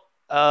 Well,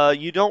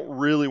 you don't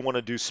really want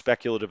to do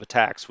speculative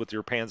attacks with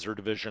your panzer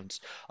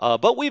divisions.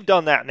 But we've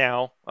done that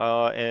now,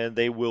 and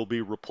they will be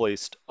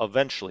replaced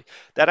eventually.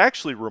 That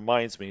actually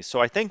reminds me.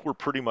 So I think we're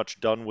pretty much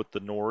done with the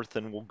north,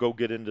 and we'll go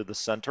get into the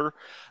center.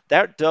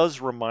 That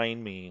does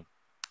remind me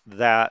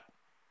that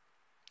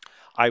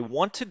I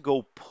want to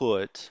go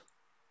put.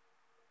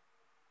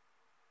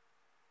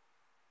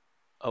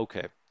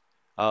 Okay.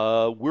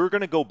 We're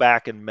going to go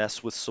back and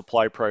mess with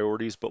supply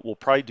priorities, but we'll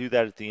probably do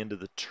that at the end of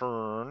the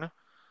turn.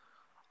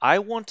 I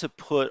want to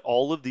put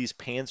all of these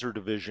Panzer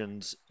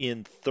divisions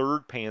in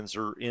 3rd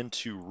Panzer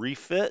into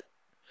refit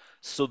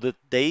so that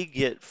they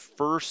get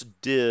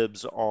first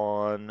dibs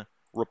on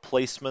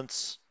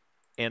replacements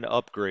and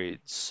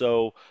upgrades.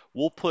 So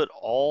we'll put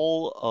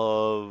all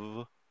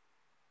of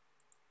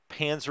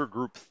Panzer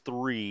Group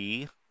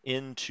 3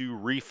 into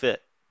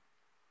refit.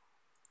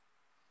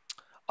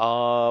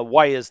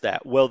 Why is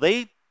that? Well,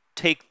 they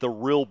take the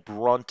real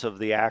brunt of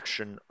the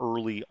action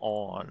early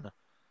on.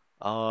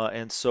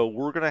 And so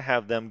we're going to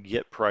have them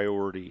get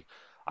priority.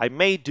 I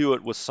may do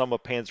it with some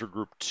of Panzer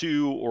Group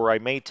 2, or I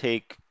may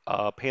take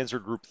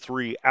Panzer Group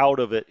 3 out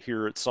of it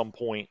here at some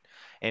point,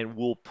 and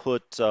we'll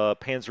put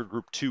Panzer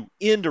Group 2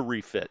 into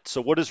refit.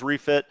 So what is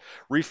refit?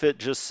 Refit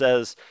just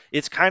says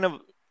it's kind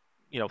of,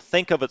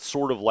 think of it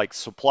sort of like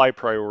supply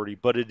priority,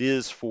 but it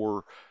is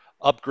for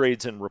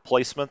upgrades and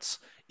replacements.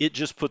 It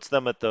just puts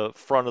them at the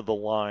front of the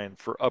line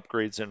for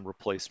upgrades and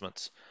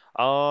replacements.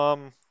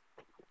 Um,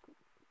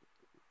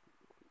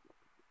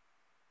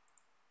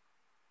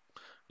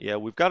 Yeah,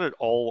 we've got it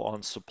all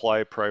on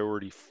supply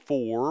priority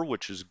 4,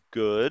 which is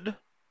good.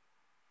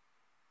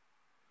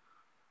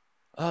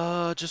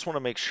 Just want to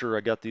make sure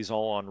I got these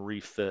all on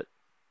refit.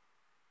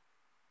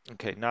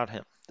 Okay, not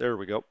him. There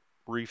we go.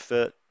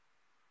 Refit,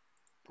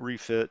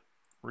 refit,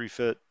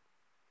 refit,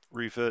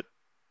 refit.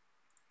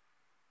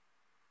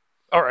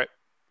 All right,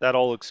 that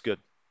all looks good.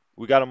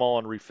 We got them all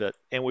on refit,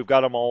 and we've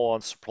got them all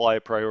on supply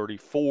priority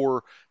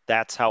 4.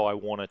 That's how I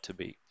want it to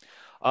be.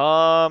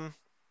 Um,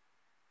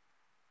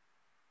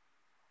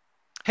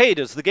 Hey,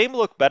 does the game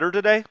look better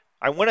today?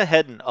 I went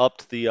ahead and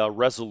upped the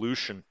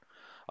resolution.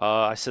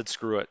 I said,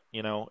 screw it.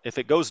 If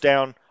it goes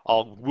down,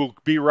 we'll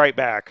be right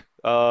back.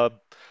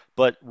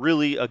 But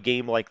really, a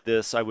game like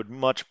this, I would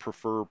much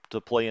prefer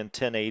to play in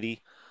 1080.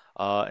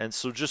 And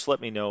so, just let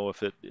me know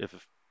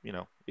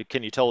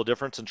can you tell a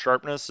difference in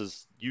sharpness?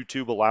 Is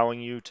YouTube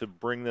allowing you to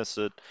bring this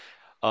at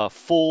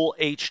full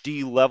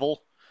HD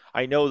level?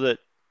 I know that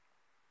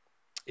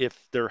if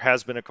there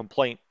has been a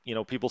complaint,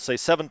 people say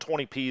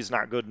 720p is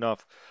not good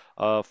enough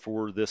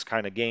for this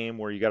kind of game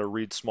where you got to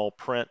read small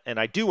print, and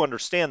I do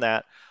understand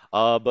that.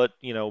 But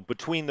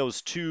between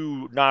those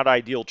two not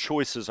ideal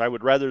choices, I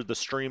would rather the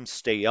stream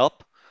stay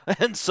up.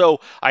 And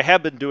so I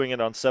have been doing it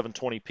on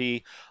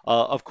 720p.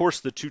 Of course,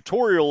 the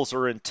tutorials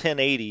are in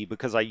 1080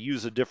 because I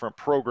use a different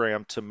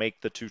program to make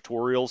the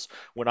tutorials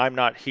when I'm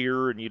not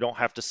here and you don't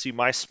have to see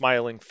my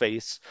smiling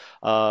face.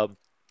 Uh,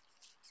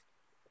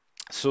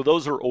 so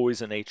those are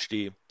always in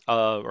HD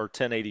or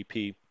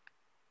 1080p.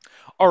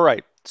 All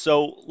right,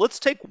 so let's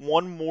take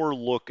one more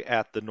look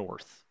at the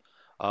north.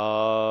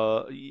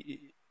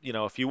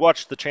 If you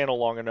watch the channel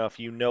long enough,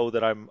 you know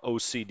that I'm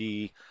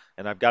OCD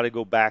and I've got to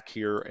go back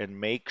here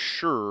and make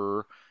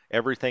sure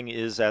everything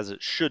is as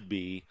it should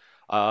be.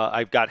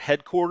 I've got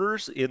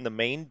headquarters in the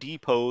main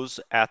depots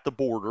at the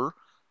border.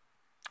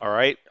 All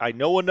right, I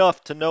know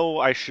enough to know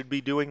I should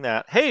be doing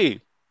that.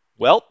 Hey,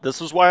 well,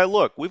 this is why I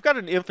look. We've got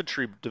an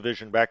infantry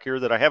division back here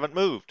that I haven't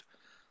moved.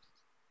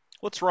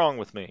 What's wrong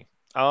with me?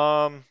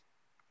 Um,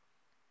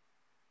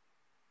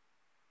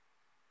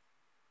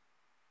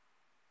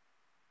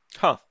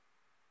 huh.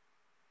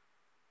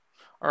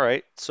 All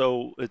right.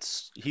 So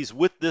he's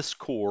with this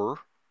corps.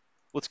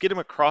 Let's get him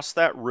across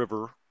that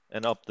river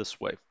and up this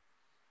way.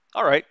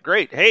 All right,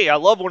 great. Hey, I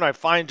love when I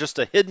find just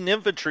a hidden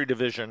infantry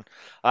division.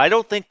 I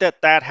don't think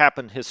that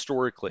happened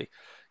historically.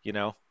 You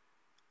know,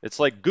 it's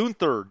like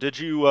Gunther, did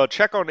you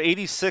check on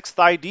 86th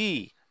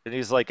ID? And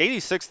he's like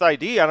 86th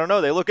ID. I don't know.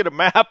 They look at a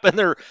map and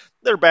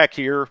they're back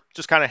here,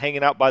 just kind of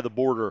hanging out by the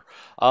border.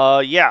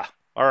 Yeah.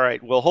 All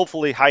right. Well,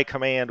 hopefully High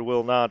Command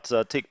will not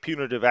take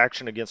punitive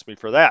action against me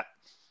for that.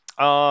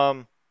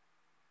 Um,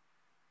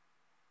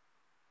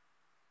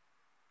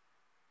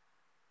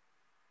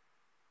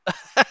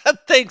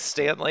 Thanks,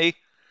 Stanley.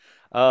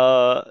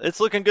 It's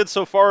looking good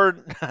so far.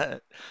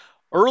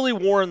 Early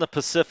War in the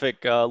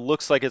Pacific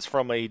looks like it's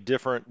from a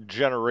different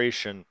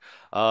generation.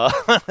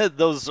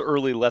 Those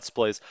early Let's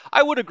Plays.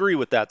 I would agree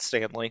with that,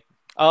 Stanley.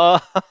 Uh,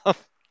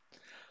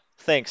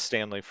 Thanks,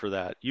 Stanley, for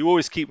that. You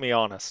always keep me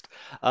honest.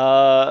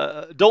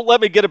 Don't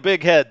let me get a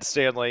big head,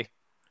 Stanley.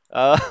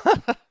 Uh,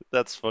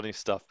 that's funny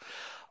stuff.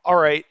 All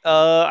right,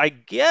 I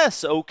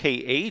guess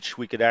OKH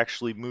we could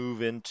actually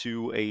move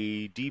into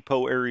a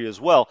depot area as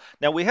well.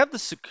 Now we have the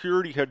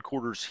security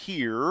headquarters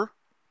here.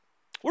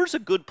 Where's a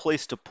good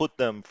place to put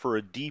them for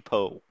a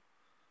depot?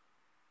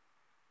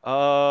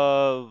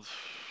 Uh,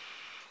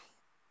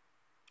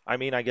 I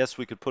mean, I guess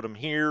we could put them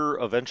here.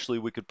 Eventually,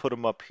 we could put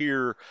them up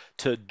here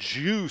to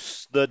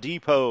juice the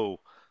depot.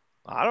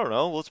 I don't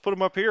know. Let's put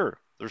them up here.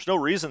 There's no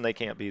reason they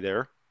can't be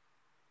there.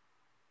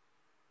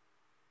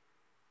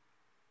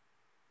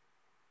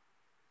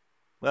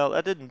 Well,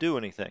 that didn't do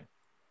anything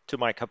to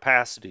my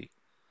capacity.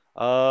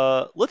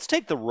 Let's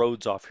take the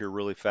roads off here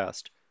really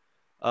fast.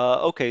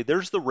 Okay,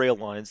 there's the rail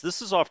lines.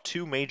 This is off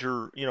two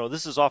major,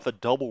 this is off a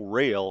double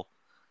rail.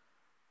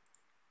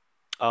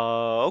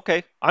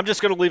 Okay, I'm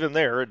just going to leave him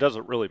there. It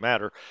doesn't really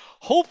matter.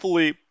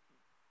 Hopefully,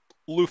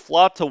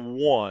 Luflata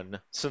 1,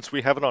 since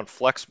we have it on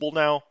flexible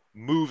now,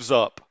 moves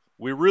up.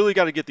 We really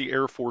got to get the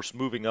Air Force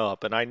moving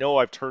up, and I know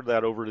I've turned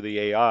that over to the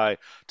AI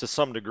to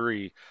some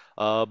degree,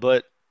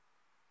 but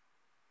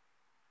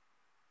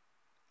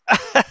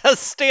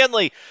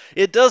Stanley,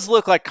 it does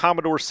look like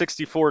Commodore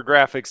 64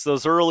 graphics,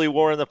 those early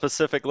War in the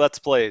Pacific Let's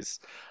Plays.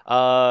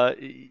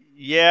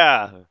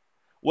 Yeah.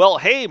 Well,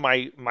 hey,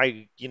 my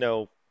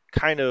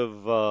kind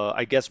of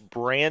I guess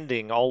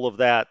branding all of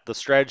that, the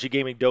strategy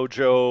gaming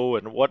dojo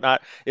and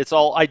whatnot. It's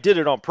all I did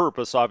it on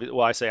purpose. Obviously,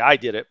 well, I say I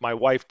did it. My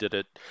wife did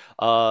it.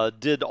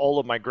 Did all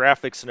of my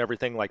graphics and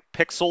everything like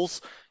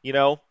pixels. You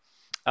know,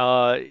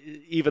 uh,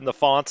 even the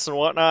fonts and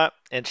whatnot.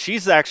 And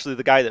she's actually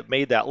the guy that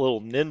made that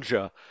little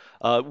ninja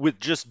with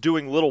just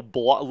doing little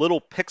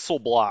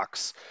pixel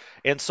blocks.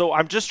 And so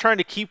I'm just trying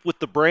to keep with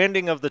the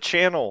branding of the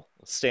channel,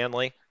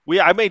 Stanley.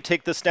 I may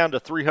take this down to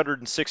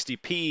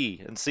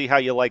 360p and see how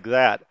you like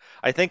that.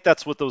 I think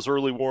that's what those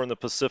early War in the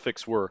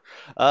Pacifics were.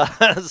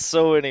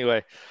 So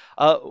anyway,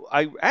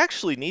 I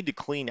actually need to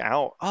clean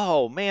out.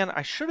 Oh man,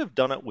 I should have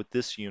done it with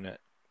this unit.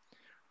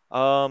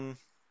 Um,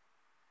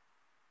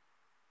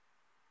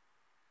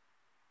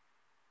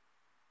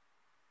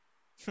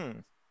 hmm.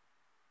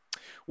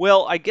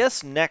 Well, I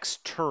guess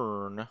next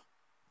turn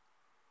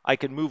I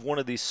can move one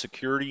of these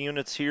security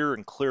units here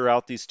and clear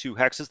out these two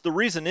hexes. The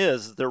reason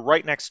is they're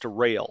right next to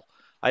rail.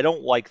 I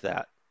don't like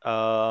that.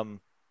 I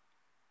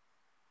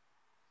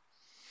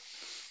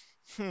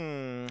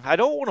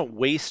don't want to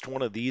waste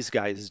one of these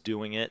guys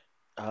doing it.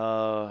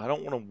 I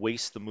don't want to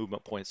waste the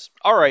movement points.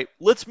 All right,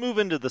 let's move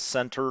into the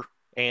center,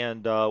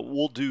 and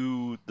we'll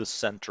do the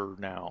center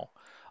now.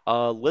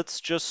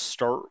 Let's just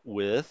start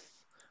with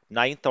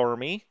Ninth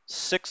Army,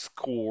 6th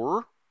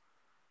Corps.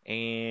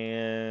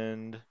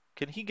 And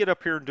can he get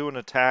up here and do an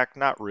attack?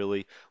 Not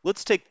really.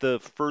 Let's take the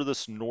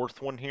furthest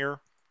north one here.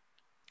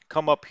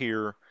 Come up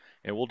here,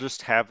 and we'll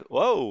just have.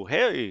 Whoa,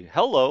 hey,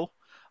 hello.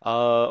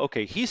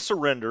 Okay, he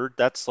surrendered.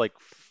 That's like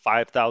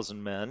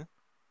 5,000 men.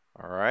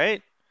 All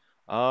right.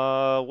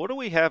 What do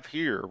we have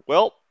here?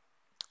 Well,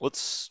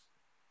 let's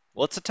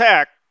let's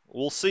attack.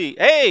 We'll see.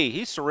 Hey,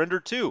 he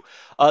surrendered too.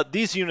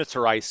 These units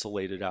are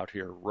isolated out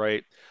here,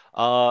 right?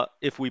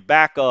 If we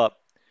back up,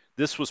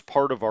 this was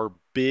part of our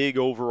big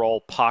overall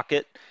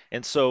pocket,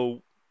 and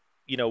so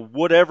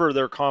whatever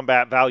their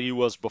combat value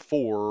was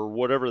before, or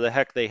whatever the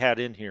heck they had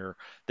in here,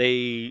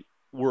 they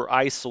were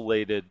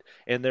isolated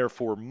and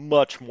therefore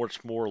much,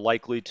 much more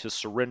likely to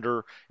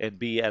surrender and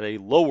be at a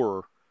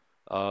lower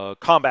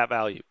combat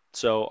value.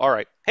 So, all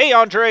right. Hey,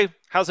 Andre,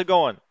 how's it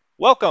going?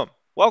 Welcome.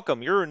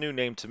 Welcome. You're a new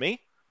name to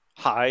me.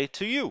 Hi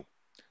to you.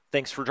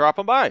 Thanks for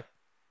dropping by.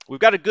 We've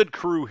got a good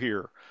crew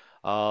here.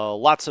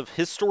 Lots of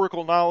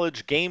historical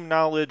knowledge, game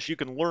knowledge. You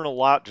can learn a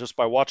lot just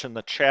by watching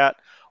the chat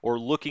or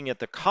looking at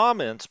the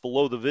comments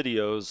below the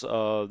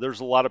videos. There's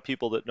a lot of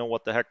people that know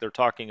what the heck they're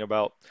talking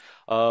about,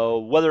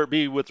 whether it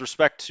be with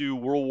respect to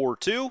World War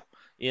II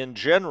in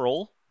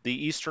general,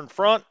 the Eastern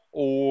Front,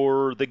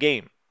 or the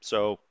game.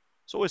 So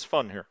it's always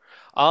fun here.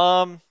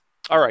 All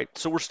right,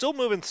 so we're still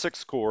moving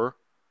 6th Corps.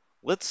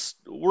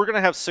 We're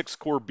gonna have 6th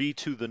Corps be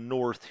to the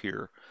north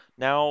here.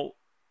 Now,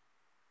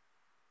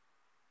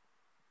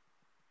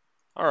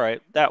 all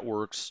right, that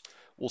works.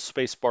 We'll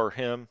spacebar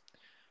him.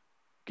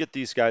 Get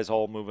these guys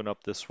all moving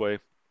up this way.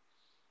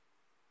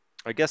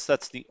 I guess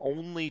that's the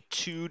only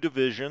two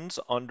divisions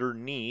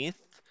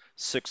underneath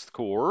 6th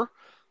Corps.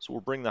 So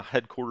we'll bring the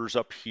headquarters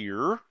up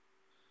here.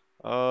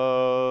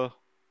 I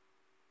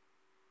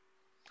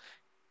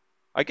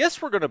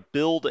guess we're going to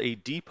build a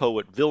depot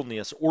at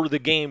Vilnius, or the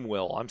game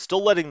will. I'm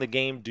still letting the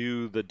game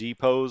do the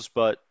depots,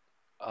 but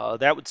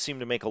that would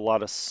seem to make a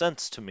lot of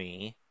sense to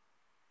me.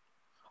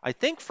 I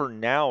think for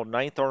now,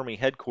 Ninth Army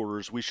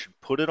headquarters, we should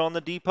put it on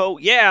the depot.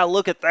 Yeah,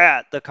 look at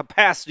that. The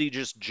capacity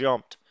just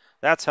jumped.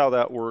 That's how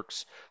that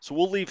works. So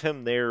we'll leave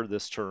him there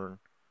this turn.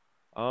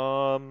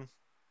 Um,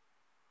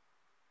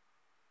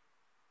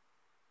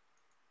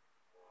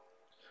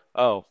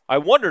 oh, I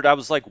wondered, I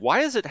was like, why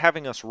is it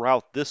having us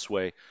route this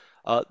way?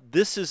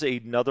 This is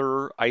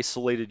another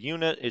isolated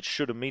unit. It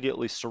should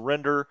immediately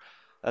surrender.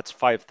 That's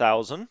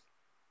 5,000.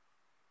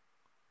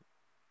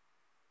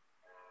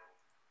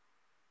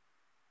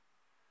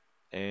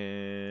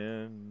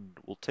 And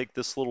we'll take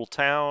this little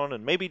town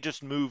and maybe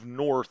just move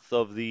north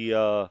of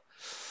the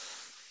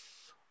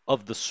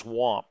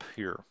swamp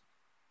here.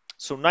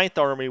 So Ninth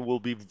Army will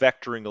be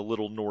vectoring a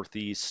little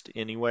northeast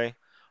anyway.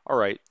 All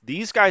right,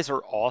 these guys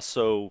are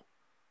also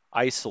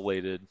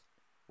isolated.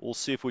 We'll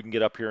see if we can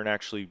get up here and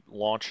actually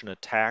launch an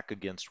attack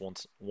against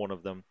one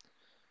of them.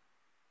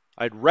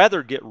 I'd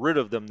rather get rid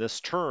of them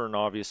this turn,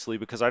 obviously,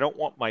 because I don't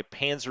want my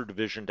Panzer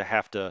Division to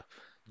have to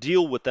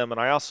deal with them,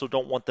 and I also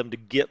don't want them to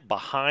get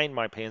behind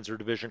my Panzer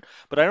Division.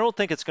 But I don't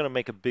think it's going to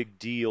make a big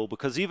deal,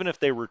 because even if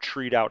they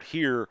retreat out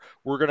here,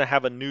 we're going to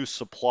have a new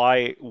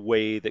supply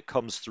way that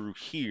comes through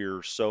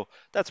here, so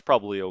that's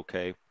probably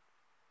okay.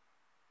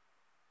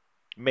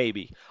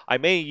 Maybe. I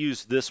may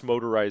use this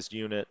motorized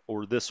unit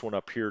or this one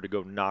up here to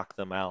go knock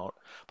them out.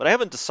 But I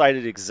haven't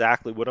decided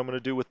exactly what I'm going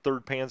to do with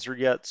 3rd Panzer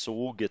yet, so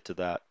we'll get to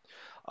that.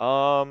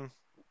 Um,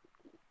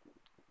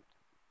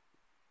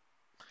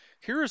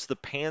 Here is the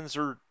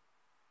the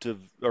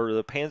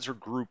Panzer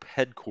Group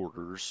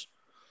headquarters.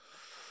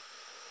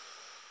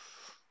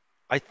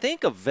 I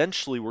think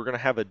eventually we're going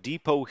to have a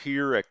depot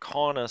here at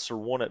Kaunas or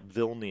one at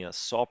Vilnius.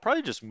 So I'll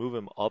probably just move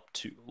him up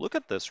to. Look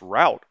at this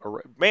route.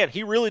 Man,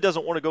 he really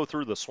doesn't want to go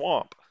through the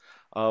swamp.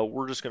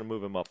 We're just going to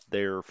move him up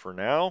there for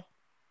now.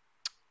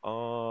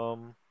 All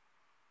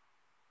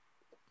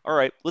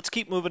right, let's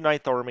keep moving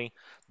Ninth Army.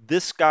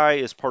 This guy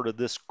is part of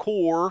this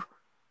corps,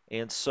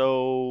 and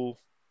so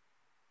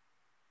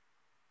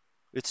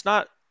it's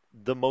not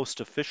the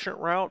most efficient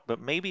route,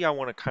 but maybe I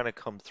want to kind of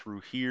come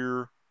through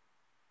here.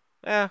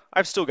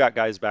 I've still got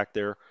guys back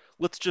there.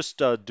 Let's just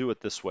do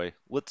it this way.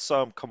 Let's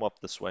come up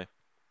this way.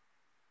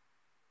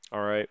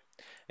 All right,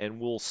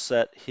 and we'll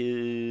set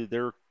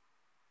their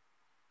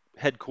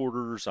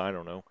headquarters, I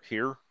don't know,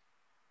 here.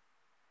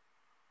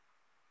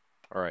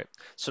 All right,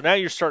 so now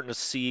you're starting to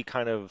see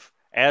kind of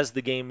as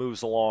the game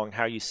moves along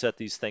how you set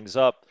these things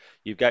up.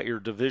 You've got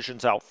your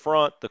divisions out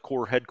front, the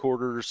core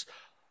headquarters,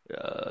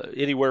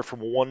 anywhere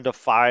from 1 to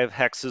 5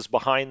 hexes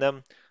behind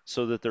them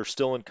so that they're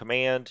still in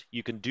command.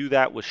 You can do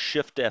that with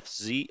Shift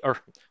FZ or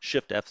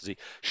Shift FZ.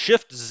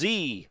 Shift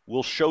Z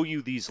will show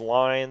you these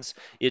lines.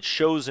 It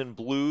shows in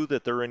blue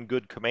that they're in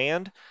good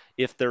command.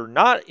 If they're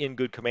not in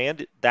good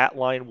command, that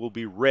line will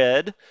be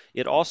red.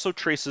 It also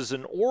traces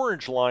an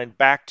orange line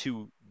back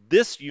to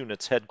this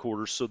unit's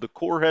headquarters, so the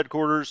core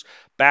headquarters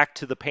back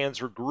to the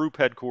Panzer Group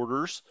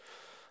headquarters.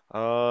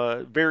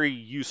 Very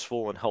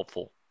useful and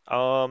helpful.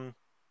 All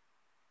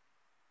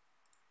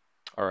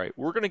right,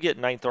 we're going to get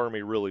Ninth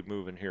Army really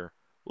moving here.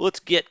 Let's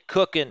get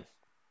cooking.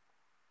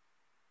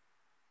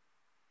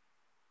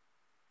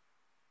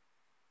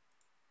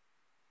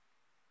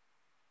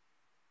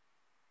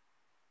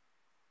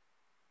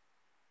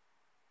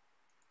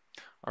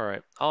 All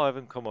right, I'll have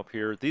him come up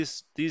here.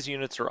 These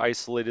units are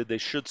isolated. They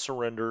should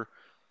surrender.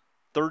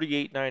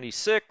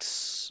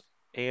 3896,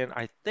 and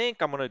I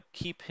think I'm going to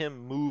keep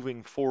him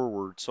moving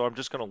forward. So I'm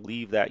just going to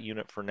leave that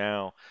unit for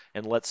now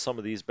and let some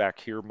of these back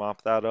here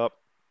mop that up.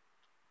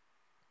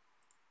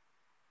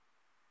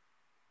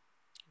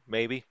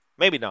 Maybe,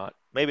 maybe not.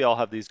 Maybe I'll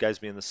have these guys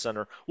be in the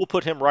center. We'll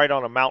put him right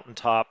on a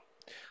mountaintop.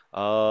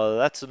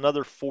 That's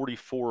another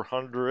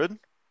 4,400.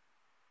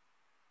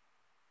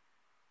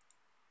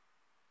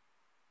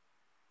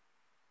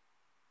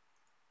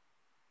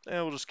 And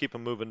we'll just keep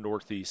him moving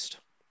northeast.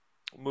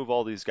 We'll move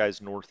all these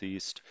guys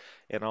northeast,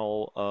 and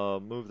I'll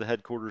move the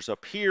headquarters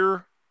up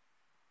here.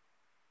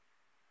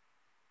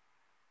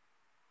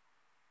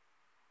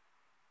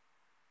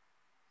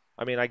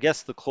 I mean, I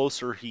guess the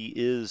closer he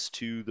is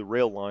to the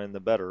rail line, the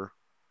better.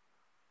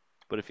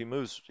 But if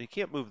he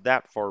can't move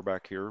that far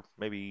back here.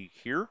 Maybe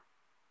here?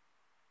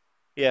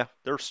 Yeah,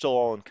 they're still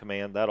all in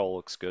command. That all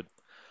looks good.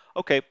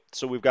 Okay,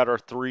 so we've got our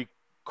 3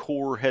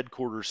 core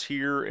headquarters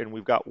here, and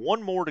we've got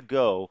one more to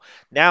go.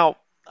 Now,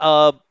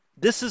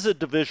 this is a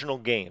divisional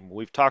game.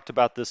 We've talked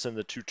about this in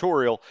the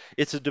tutorial.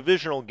 It's a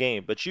divisional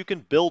game, but you can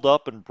build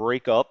up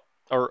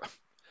or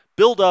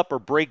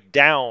break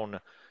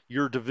down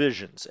your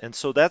divisions. And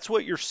so that's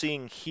what you're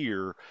seeing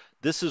here.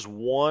 This is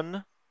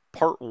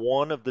part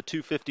one of the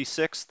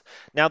 256th.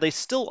 Now they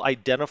still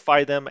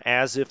identify them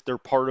as if they're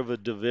part of a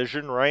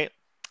division, right?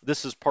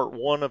 This is part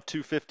one of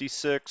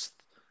 256th.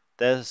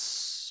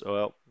 That's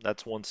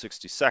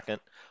 162nd.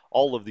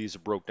 All of these are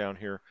broke down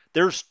here.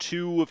 There's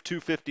 2 of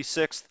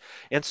 256th.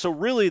 And so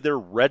really they're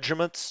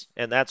regiments,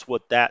 and that's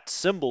what that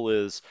symbol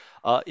is.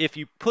 If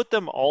you put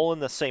them all in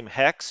the same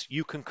hex,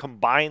 you can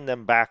combine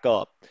them back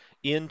up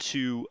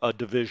into a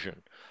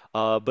division.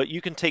 But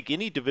you can take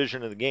any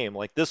division of the game,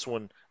 like this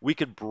one, we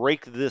could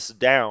break this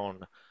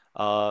down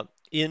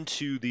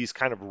into these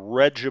kind of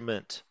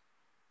regiment,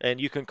 and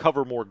you can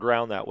cover more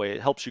ground that way.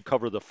 It helps you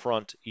cover the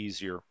front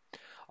easier.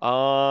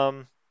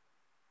 All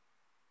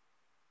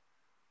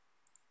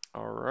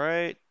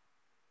right.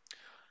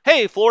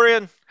 Hey,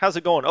 Florian, how's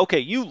it going? Okay,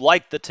 you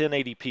like the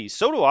 1080p.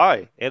 So do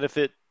I. And if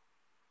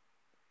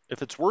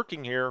it's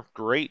working here,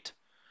 great.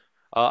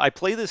 I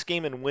play this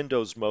game in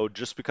Windows mode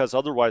just because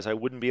otherwise I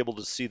wouldn't be able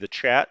to see the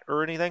chat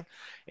or anything.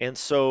 And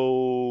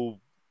so,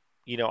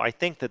 I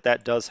think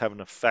that does have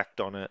an effect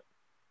on it.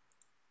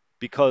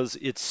 because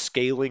it's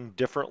scaling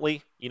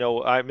differently. You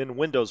know, I'm in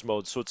Windows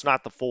mode, so it's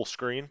not the full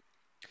screen,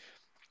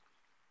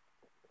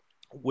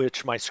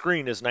 which my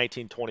screen is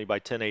 1920 by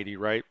 1080,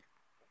 right?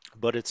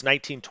 But it's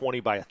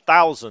 1920 by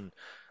 1000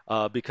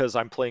 because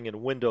I'm playing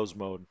in Windows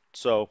mode.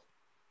 So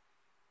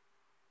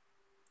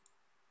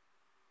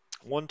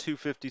 1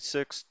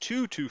 256,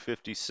 2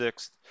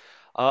 256.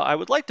 I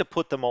would like to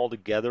put them all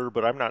together,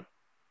 but I'm not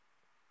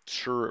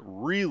sure it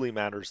really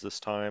matters this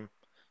time,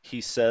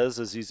 he says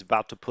as he's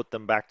about to put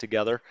them back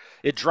together.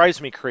 It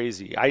drives me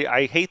crazy.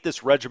 I hate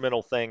this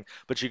regimental thing,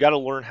 but you got to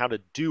learn how to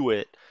do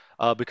it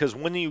because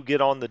when you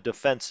get on the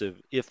defensive,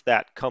 if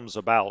that comes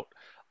about,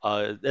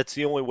 that's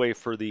the only way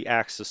for the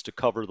Axis to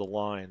cover the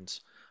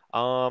lines.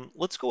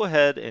 Let's go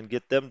ahead and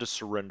get them to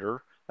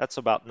surrender. That's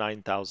about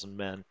 9,000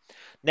 men.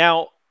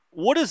 Now,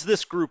 what is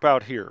this group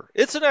out here?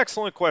 It's an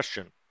excellent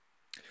question.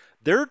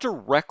 They're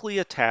directly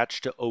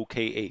attached to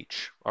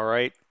OKH, all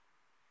right?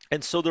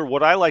 And so they're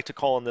what I like to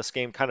call in this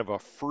game kind of a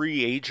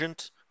free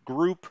agent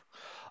group.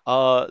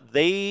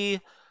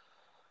 They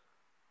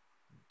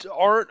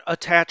aren't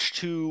attached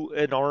to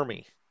an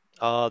army.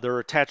 They're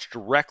attached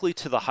directly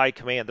to the high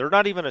command. They're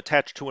not even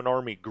attached to an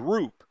army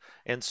group.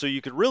 And so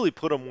you could really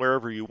put them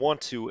wherever you want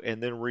to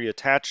and then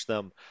reattach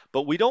them.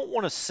 But we don't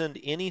want to send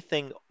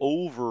anything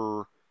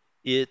over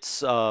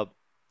its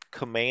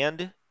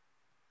command.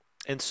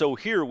 And so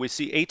here we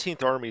see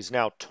 18th Army is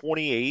now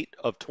 28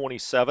 of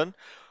 27.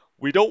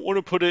 We don't want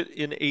to put it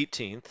in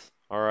 18th.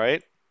 All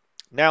right.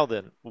 Now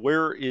then,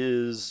 where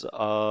is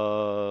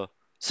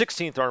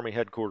 16th Army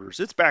headquarters?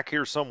 It's back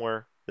here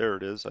somewhere. There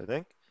it is, I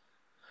think.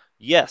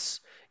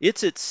 Yes,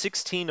 it's at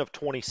 16 of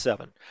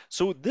 27.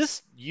 So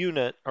this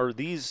unit or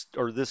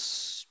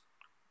this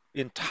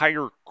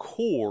entire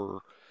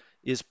core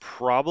is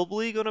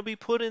probably going to be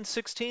put in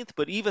 16th,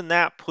 but even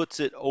that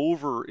puts it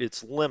over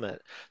its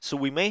limit. So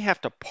we may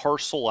have to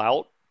parcel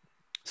out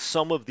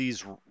some of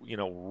these,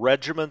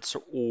 regiments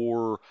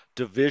or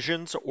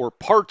divisions or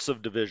parts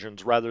of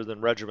divisions rather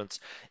than regiments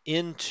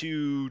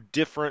into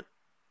different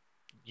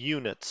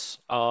units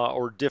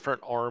or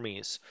different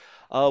armies.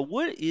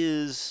 What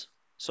is,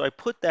 so I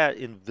put that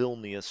in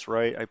Vilnius,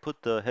 right? I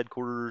put the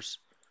headquarters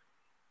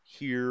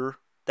here.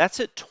 That's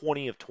at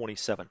 20 of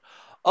 27.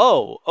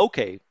 Oh,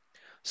 okay.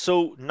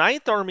 So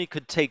Ninth Army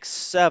could take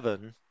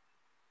 7.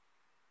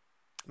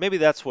 Maybe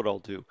that's what I'll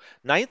do.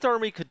 Ninth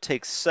Army could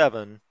take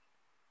 7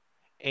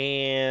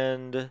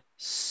 and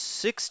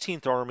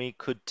 16th Army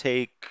could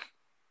take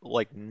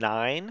like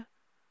 9,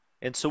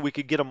 and so we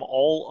could get them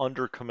all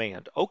under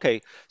command.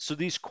 Okay, so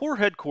these core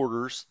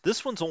headquarters,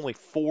 this one's only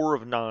 4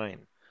 of 9.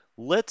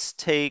 Let's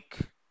take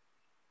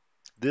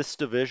this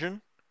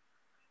division,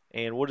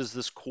 and what is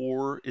this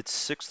corps? It's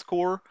 6th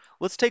Corps.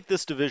 Let's take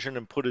this division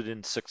and put it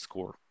in 6th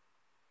Corps.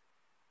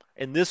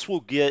 And this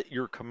will get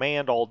your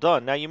command all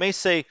done. Now you may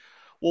say,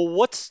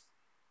 well,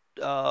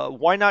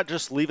 why not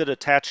just leave it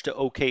attached to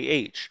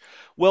OKH?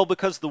 Well,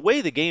 because the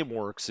way the game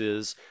works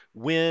is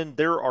when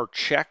there are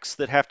checks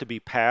that have to be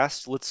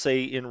passed, let's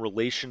say in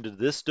relation to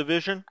this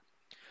division,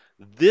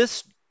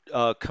 this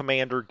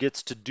commander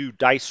gets to do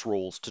dice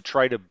rolls to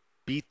try to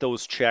beat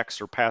those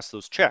checks or pass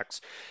those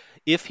checks.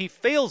 If he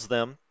fails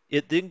them,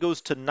 it then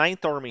goes to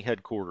Ninth Army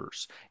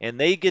headquarters, and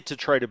they get to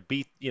try to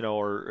beat,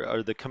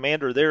 or the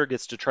commander there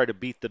gets to try to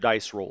beat the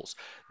dice rolls.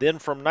 Then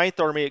from Ninth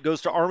Army, it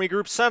goes to Army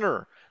Group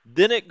Center.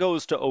 Then it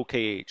goes to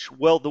OKH.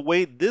 Well, the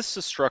way this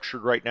is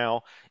structured right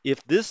now,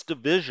 if this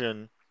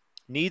division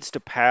needs to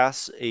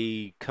pass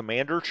a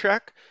commander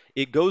check,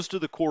 it goes to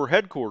the Corps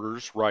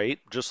headquarters, right?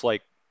 Just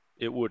like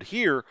it would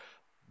here,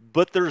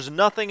 but there's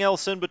nothing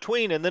else in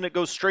between, and then it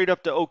goes straight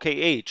up to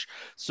OKH.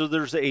 So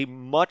there's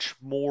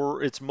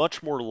it's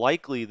much more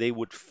likely they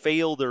would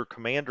fail their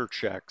commander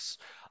checks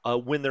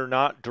when they're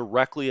not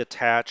directly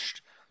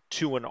attached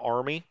to an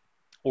army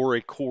or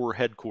a core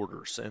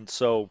headquarters. And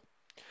so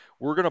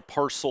we're going to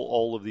parcel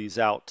all of these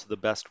out to the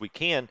best we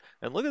can.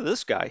 And look at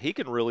this guy. He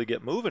can really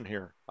get moving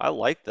here. I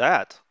like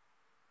that.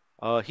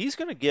 He's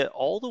going to get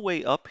all the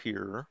way up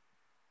here.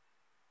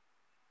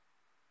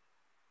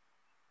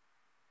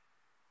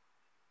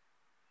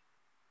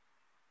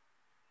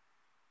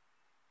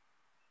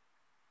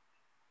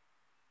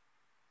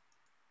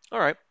 All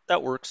right,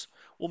 that works.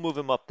 We'll move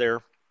him up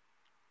there.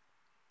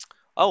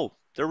 Oh,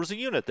 there was a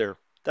unit there.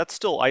 That's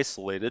still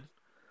isolated.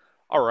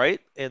 All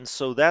right, and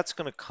so that's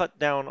going to cut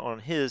down on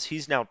his.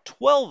 He's now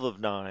 12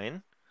 of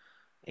 9.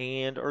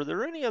 And are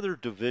there any other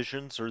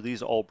divisions? Or are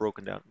these all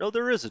broken down? No,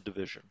 there is a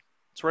division.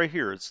 It's right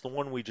here. It's the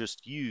one we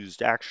just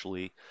used,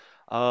 actually.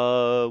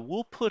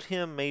 We'll put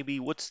him maybe,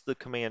 what's the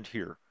command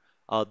here?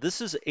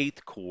 This is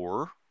 8th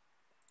Corps.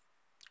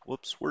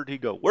 Whoops, where'd he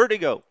go? Where'd he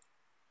go?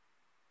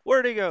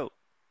 Where'd he go?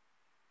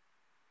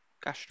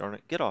 Gosh darn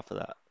it, get off of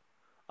that.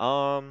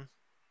 Oh,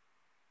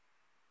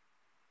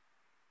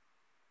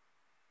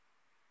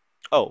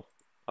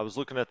 I was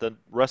looking at the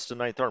rest of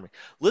Ninth Army.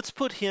 Let's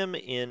put him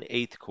in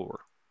 8th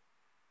Corps.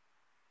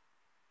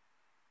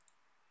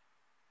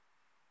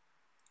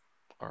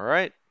 All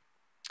right,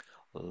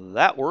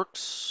 that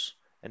works.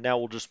 And now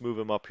we'll just move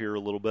him up here a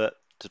little bit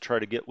to try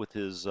to get with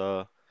his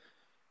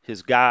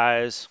his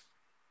guys.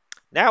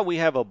 Now we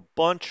have a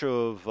bunch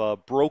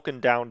of broken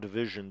down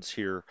divisions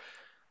here.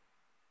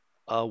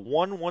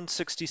 One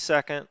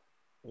 162nd,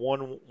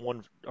 one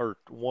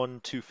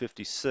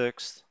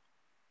 256th.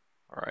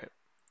 All right,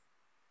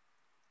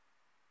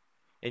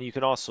 and you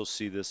can also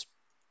see this.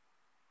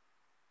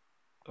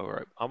 All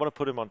right, I'm gonna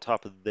put him on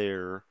top of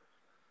there.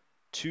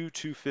 Two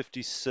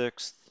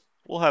 256th.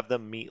 We'll have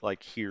them meet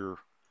like here.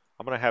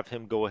 I'm gonna have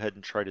him go ahead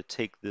and try to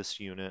take this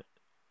unit.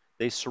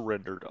 They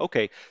surrendered.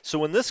 Okay,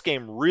 so in this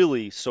game,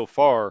 really, so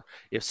far,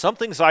 if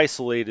something's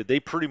isolated, they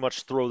pretty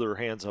much throw their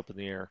hands up in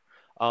the air,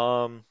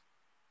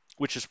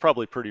 which is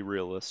probably pretty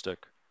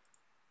realistic.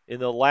 In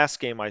the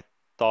last game, I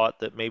thought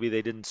that maybe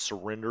they didn't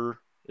surrender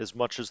as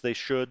much as they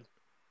should.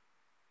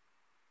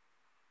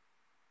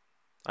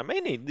 I may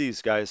need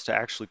these guys to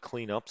actually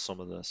clean up some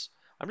of this.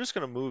 I'm just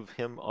going to move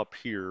him up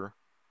here,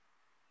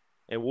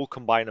 and we'll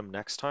combine them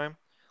next time.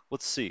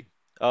 Let's see.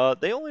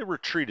 They only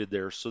retreated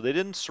there, so they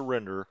didn't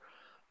surrender.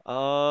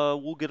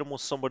 We'll get them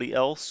with somebody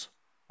else.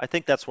 I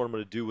think that's what I'm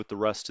going to do with the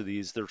rest of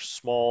these. They're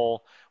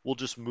small. We'll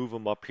just move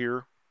them up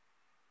here.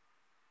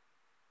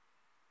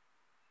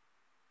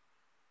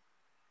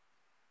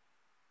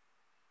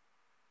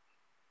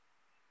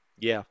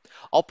 Yeah,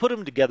 I'll put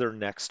them together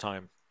next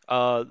time.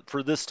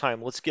 For this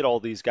time, let's get all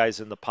these guys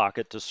in the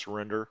pocket to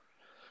surrender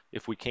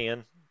if we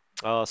can.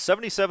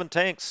 77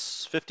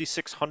 tanks,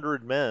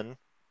 5,600 men.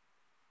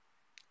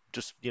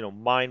 Just,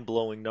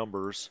 mind-blowing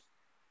numbers.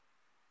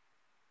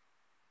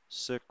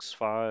 6,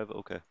 5,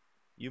 okay.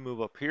 You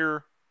move up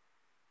here.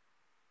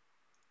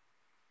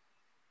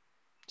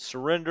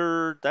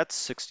 Surrender, that's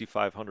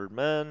 6,500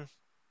 men.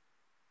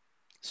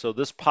 So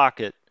this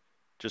pocket,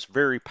 just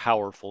very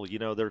powerful.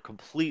 They're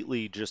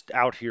completely just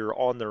out here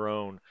on their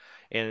own.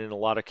 And in a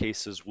lot of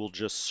cases, will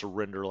just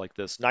surrender like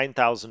this.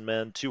 9,000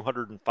 men,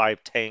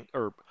 205 tank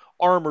or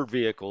armored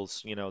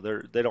vehicles.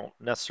 They don't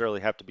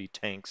necessarily have to be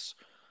tanks.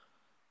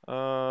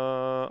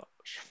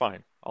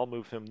 Fine. I'll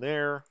move him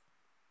there.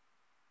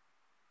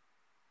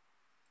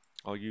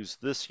 I'll use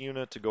this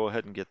unit to go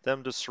ahead and get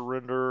them to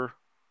surrender.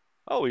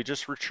 Oh, he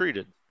just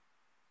retreated.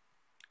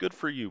 Good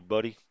for you,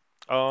 buddy.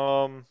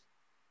 Don't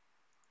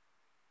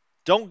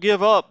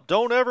give up.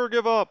 Don't ever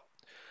give up.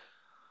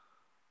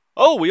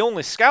 Oh, we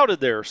only scouted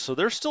there, so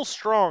they're still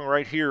strong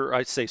right here.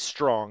 I'd say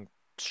strong.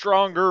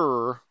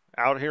 Stronger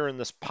out here in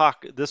this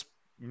pocket, this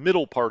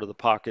middle part of the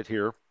pocket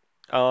here.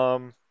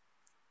 Um,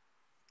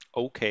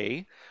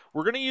 okay.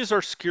 We're going to use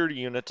our security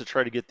unit to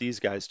try to get these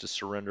guys to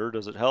surrender.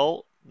 Does it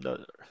help?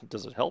 No,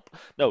 does it help?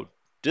 No.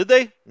 Did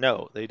they?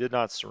 No, they did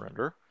not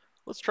surrender.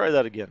 Let's try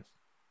that again.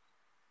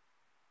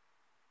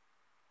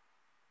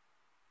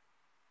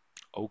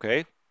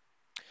 Okay.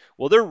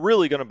 Well, they're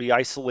really going to be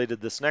isolated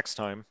this next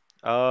time.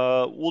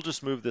 We'll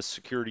just move this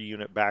security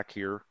unit back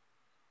here.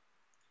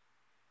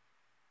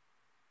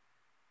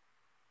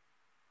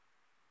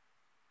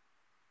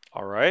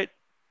 All right.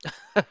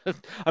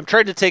 I'm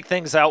trying to take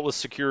things out with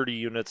security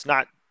units,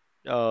 not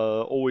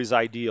always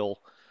ideal.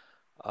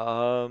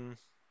 Um,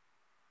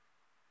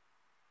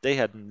 they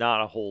had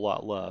not a whole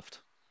lot left.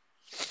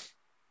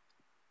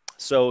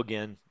 So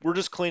again, we're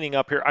just cleaning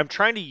up here. I'm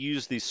trying to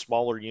use these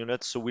smaller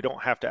units so we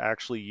don't have to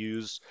actually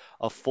use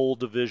a full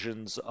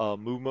division's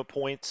movement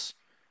points.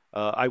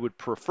 I would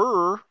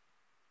prefer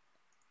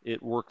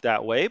it work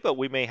that way, but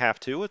we may have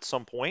to at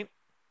some point.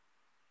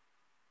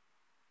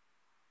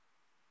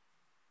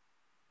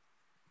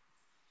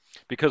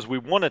 Because we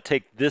want to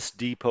take this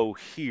depot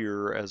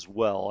here as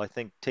well. I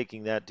think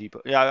taking that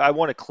depot, yeah, I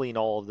want to clean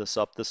all of this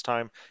up this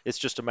time. It's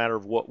just a matter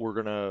of what we're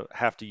going to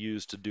have to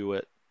use to do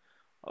it.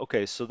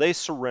 Okay, so they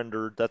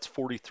surrendered. That's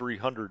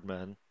 4,300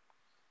 men.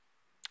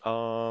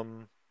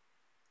 Um,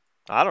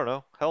 I don't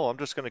know. Hell, I'm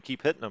just going to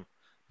keep hitting them.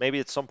 Maybe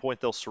at some point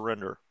they'll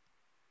surrender.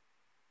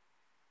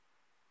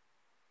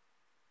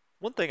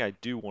 One thing I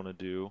do want to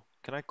do,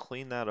 can I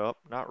clean that up?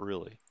 Not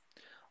really.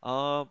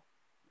 Uh,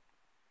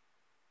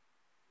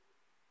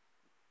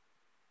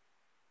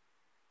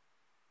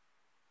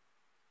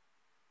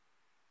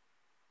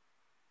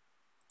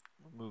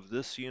 move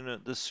this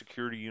unit, this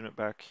security unit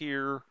back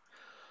here.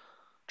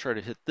 Try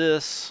to hit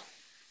this.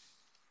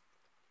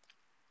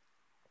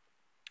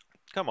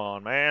 Come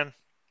on, man.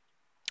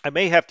 I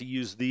may have to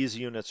use these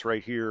units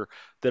right here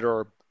that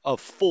are a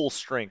full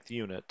strength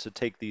unit to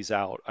take these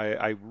out.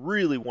 I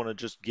really want to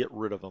just get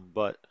rid of them,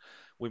 but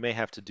we may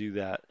have to do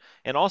that.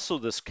 And also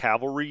this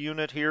cavalry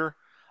unit here,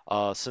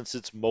 since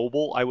it's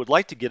mobile, I would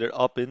like to get it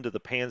up into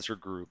the panzer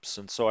groups,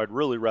 and so I'd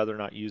really rather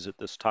not use it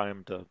this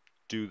time to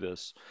do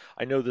this.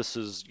 I know this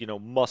is,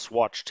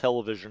 must-watch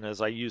television as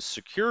I use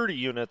security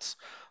units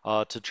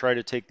to try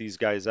to take these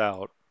guys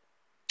out.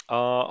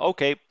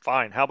 Okay,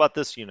 fine. How about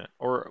this unit?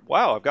 Or,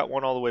 wow, I've got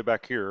one all the way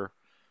back here.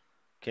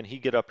 Can he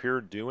get up here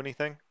and do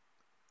anything?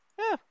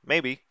 Yeah,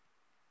 maybe.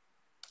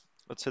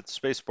 Let's hit the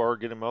space bar,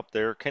 get him up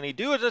there. Can he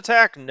do an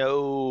attack?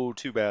 No,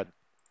 too bad.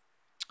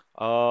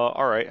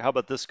 All right, how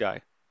about this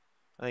guy?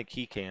 I think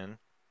he can.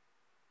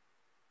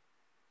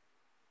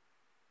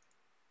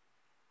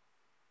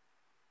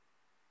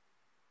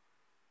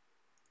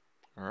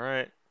 All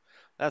right,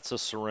 That's a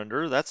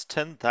surrender. That's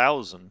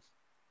 10,000.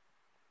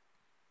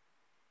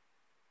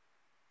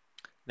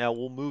 Now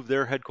we'll move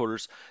their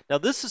headquarters. Now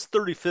this is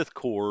 35th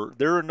Corps.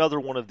 They're another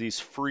one of these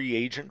free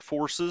agent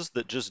forces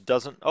that just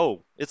doesn't.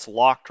 Oh, it's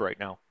locked right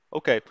now.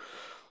 Okay.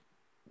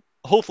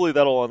 Hopefully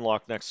that'll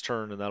unlock next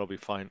turn and that'll be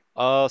fine.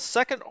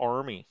 Second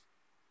Army.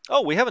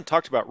 Oh, we haven't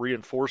talked about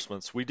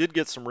reinforcements. We did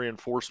get some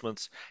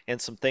reinforcements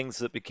and some things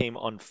that became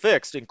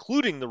unfixed,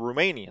 including the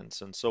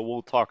Romanians, and so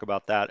we'll talk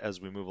about that as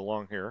we move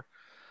along here.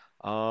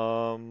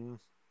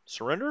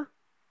 Surrender?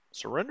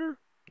 Surrender?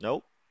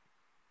 Nope.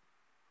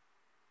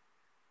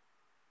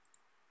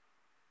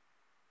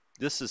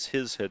 This is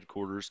his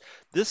headquarters.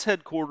 This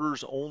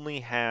headquarters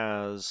only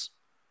has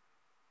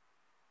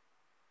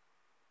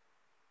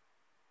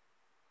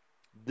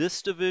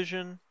this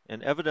division,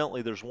 and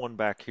evidently there's one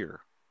back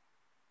here.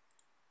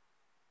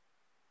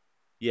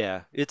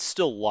 Yeah, it's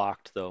still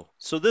locked though.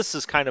 So this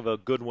is kind of a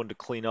good one to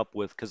clean up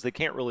with because they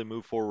can't really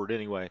move forward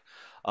anyway.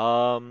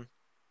 Um,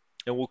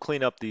 and we'll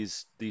clean up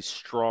these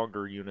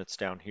stronger units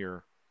down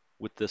here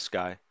with this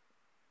guy.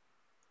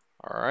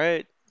 All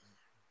right.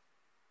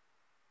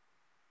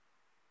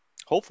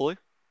 Hopefully.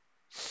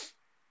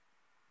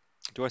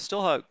 Do I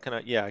still have, can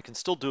I, yeah, I can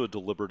still do a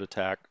deliberate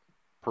attack.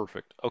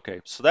 Perfect.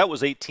 Okay, so that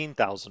was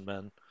 18,000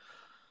 men.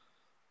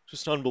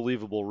 Just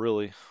unbelievable,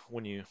 really,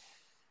 when you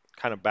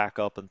kind of back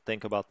up and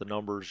think about the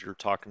numbers you're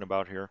talking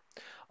about here.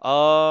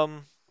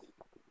 Um,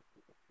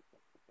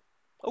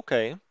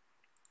 okay.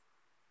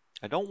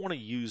 I don't want to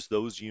use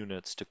those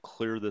units to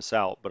clear this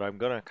out, but I'm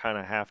going to kind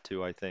of have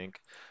to, I think.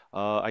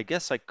 I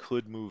guess I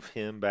could move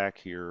him back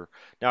here.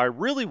 Now, I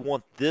really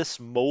want this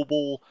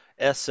mobile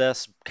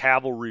SS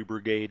cavalry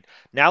brigade.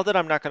 Now that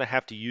I'm not going to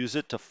have to use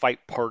it to fight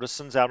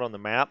partisans out on the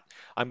map,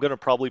 I'm going to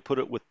probably put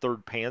it with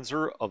 3rd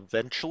Panzer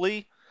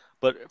eventually.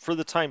 But for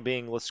the time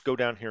being, let's go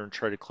down here and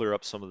try to clear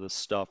up some of this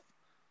stuff.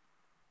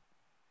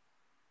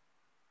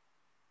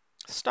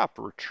 Stop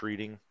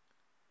retreating.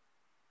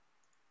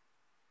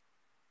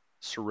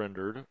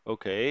 Surrendered.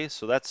 Okay,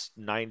 so that's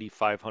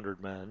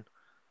 9,500 men.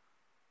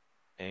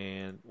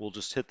 And we'll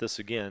just hit this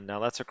again. Now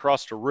that's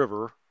across a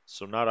river,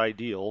 so not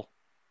ideal.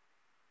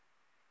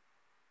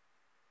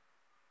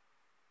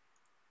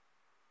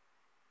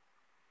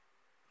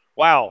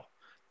 Wow,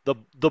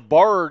 the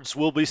bards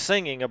will be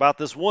singing about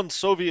this one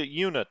Soviet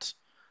unit.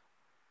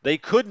 They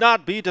could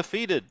not be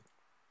defeated.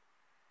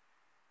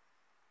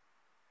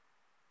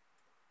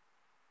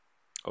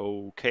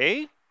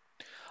 Okay.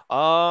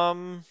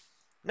 Um,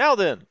 now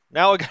then,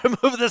 now I gotta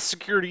move this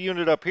security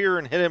unit up here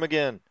and hit him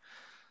again.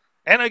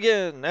 And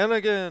again, and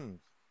again.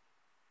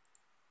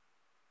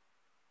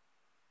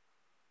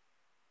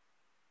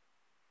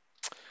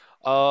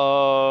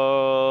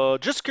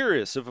 Just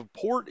curious, if a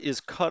port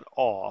is cut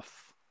off,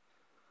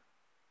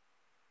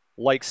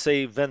 like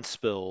say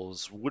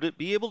Ventspils, would it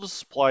be able to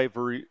supply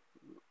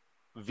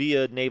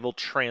via naval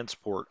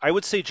transport? I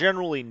would say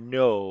generally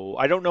no.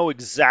 I don't know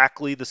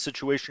exactly the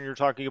situation you're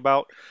talking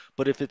about,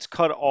 but if it's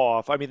cut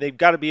off, I mean, they've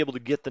got to be able to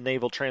get the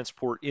naval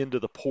transport into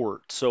the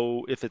port.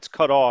 So if it's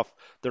cut off,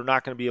 they're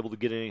not going to be able to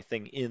get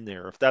anything in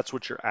there, if that's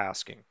what you're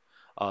asking.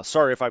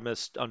 Sorry if I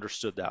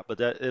misunderstood that,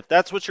 but if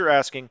that's what you're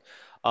asking,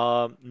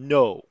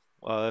 no.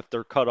 If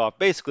they're cut off,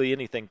 basically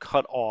anything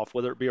cut off,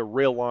 whether it be a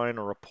rail line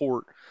or a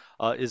port,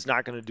 is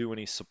not going to do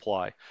any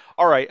supply.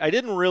 All right, I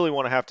didn't really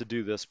want to have to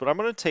do this, but I'm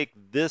going to take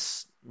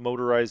this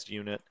motorized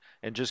unit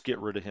and just get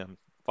rid of him,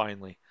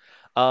 finally.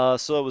 So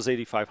that was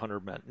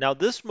 8,500 men. Now,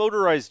 this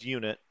motorized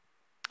unit,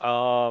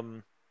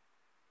 um,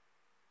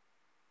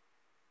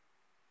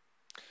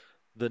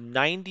 the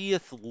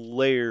 90th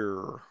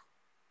layer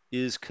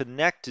is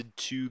connected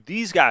to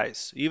these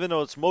guys. Even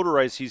though it's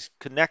motorized, he's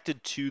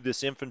connected to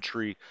this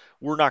infantry.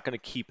 We're not going to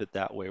keep it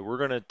that way. We're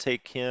going to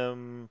take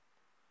him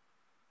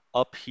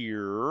up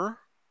here.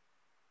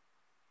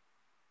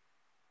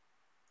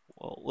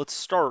 Well, let's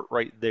start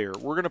right there.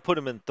 We're going to put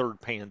him in 3rd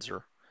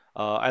Panzer.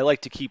 I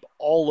like to keep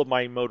all of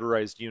my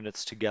motorized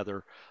units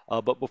together.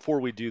 But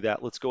before we do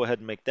that, let's go ahead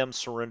and make them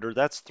surrender.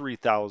 That's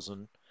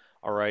 3,000.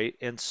 All right.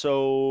 And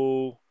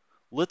so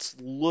let's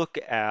look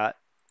at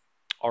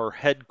our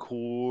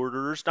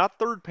headquarters, not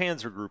 3rd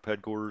Panzer Group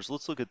headquarters.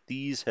 Let's look at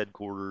these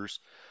headquarters.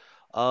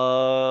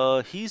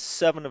 He's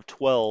 7 of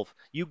 12.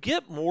 You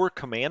get more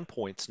command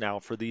points now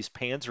for these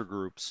panzer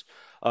groups,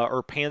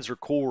 or panzer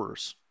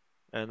corps,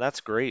 and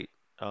that's great.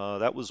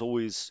 That was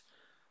always,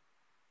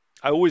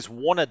 I always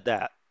wanted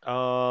that.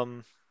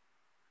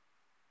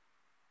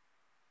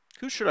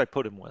 Who should I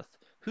put him with?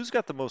 Who's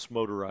got the most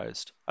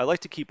motorized? I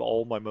like to keep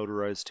all my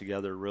motorized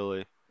together,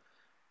 really.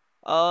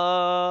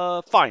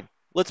 Fine.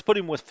 Let's put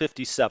him with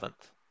 57th.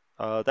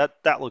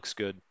 That looks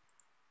good.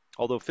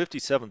 Although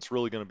 57th's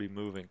really going to be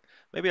moving.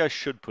 Maybe I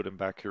should put him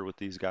back here with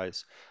these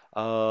guys.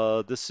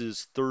 This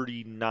is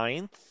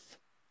 39th.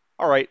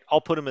 All right,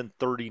 I'll put him in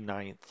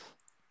 39th.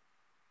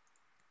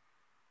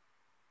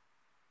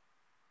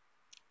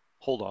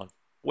 Hold on.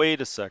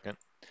 Wait a second.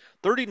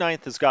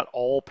 39th has got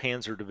all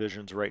Panzer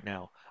divisions right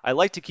now. I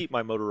like to keep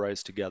my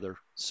motorized together,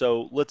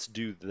 so let's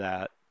do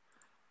that.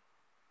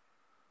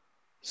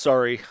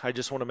 Sorry, I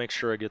just want to make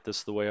sure I get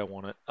this the way I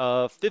want it.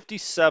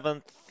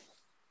 57th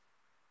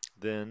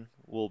then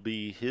will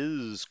be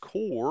his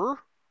core.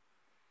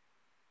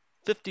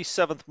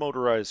 57th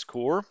Motorized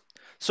Corps.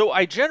 So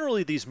I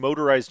generally, these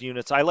motorized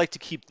units, I like to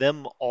keep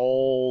them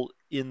all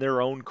in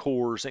their own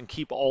cores and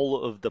keep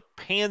all of the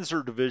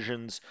Panzer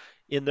divisions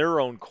in their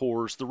own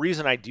cores. The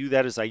reason I do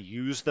that is I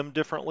use them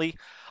differently.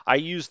 I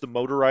use the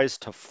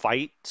motorized to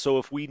fight. So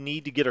if we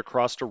need to get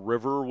across a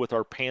river with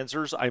our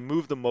Panzers, I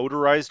move the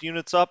motorized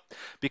units up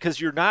because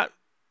you're not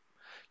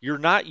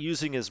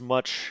using as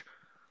much,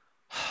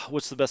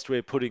 what's the best way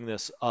of putting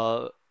this?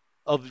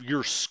 Of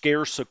your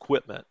scarce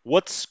equipment.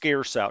 What's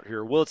scarce out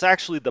here? Well, it's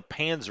actually the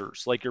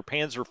Panzers, like your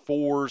Panzer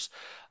IVs,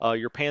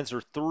 your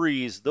Panzer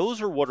IIIs.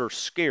 Those are what are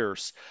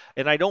scarce.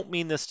 And I don't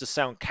mean this to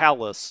sound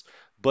callous,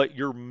 but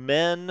your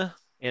men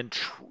and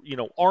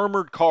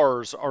armored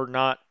cars are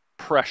not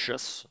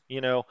precious.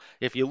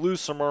 If you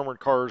lose some armored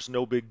cars,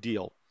 no big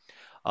deal.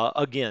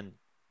 Again,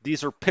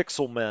 these are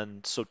pixel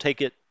men, so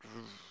take it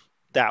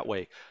that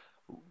way.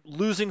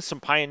 Losing some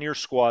pioneer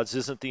squads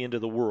isn't the end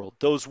of the world.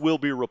 Those will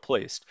be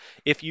replaced.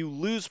 If you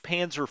lose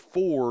Panzer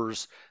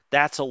IVs,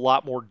 that's a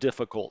lot more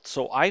difficult.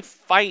 So I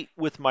fight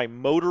with my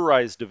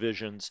motorized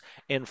divisions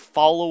and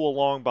follow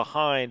along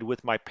behind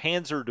with my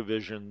Panzer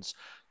divisions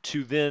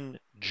to then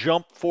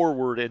jump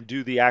forward and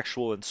do the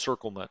actual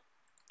encirclement.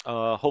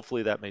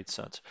 Hopefully that made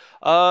sense.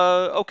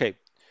 Okay,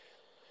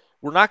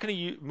 we're not going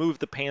to move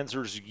the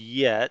Panzers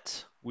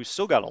yet. We've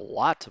still got a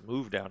lot to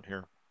move down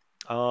here.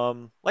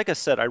 Like I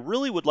said, I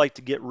really would like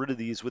to get rid of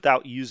these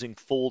without using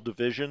full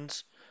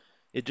divisions.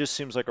 It just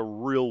seems like a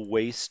real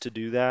waste to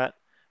do that.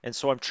 And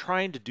so I'm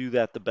trying to do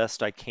that the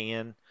best I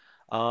can.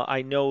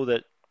 I know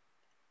that,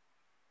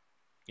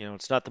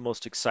 it's not the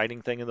most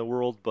exciting thing in the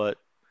world, but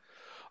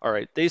all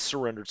right, they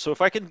surrendered. So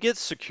if I can get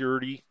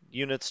security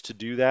units to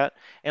do that,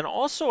 and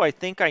also I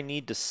think I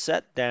need to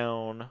set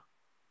down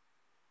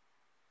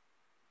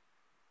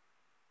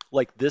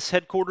like this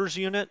headquarters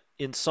unit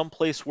in some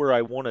place where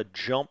I want to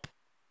jump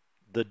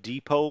the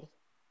depot,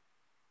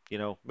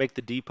 make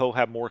the depot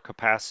have more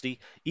capacity.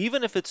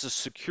 Even if it's a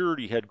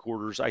security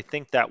headquarters, I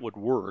think that would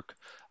work.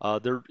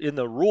 There in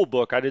the rule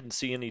book, I didn't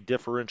see any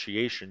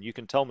differentiation. You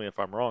can tell me if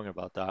I'm wrong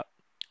about that.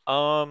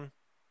 Um,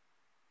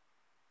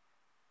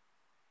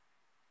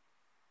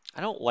 I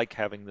don't like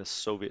having this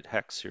Soviet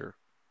hex here.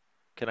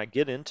 Can I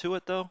get into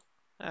it though?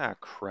 Ah,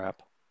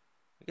 crap.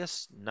 I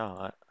guess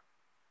not.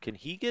 Can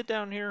he get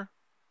down here?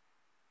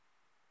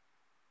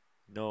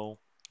 No.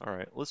 All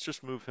right, let's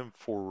just move him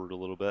forward a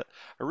little bit.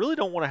 I really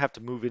don't want to have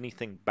to move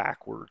anything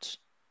backwards.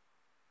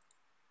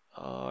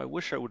 I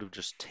wish I would have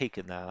just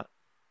taken that.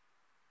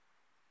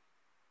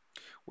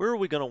 Where are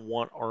we going to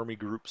want Army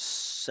Group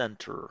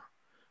Center?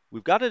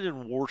 We've got it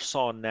in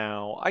Warsaw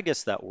now. I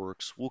guess that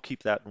works. We'll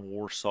keep that in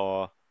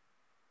Warsaw.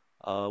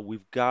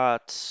 We've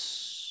got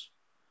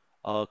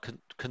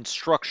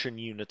construction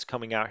units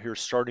coming out here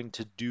starting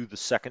to do the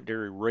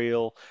secondary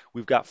rail.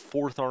 We've got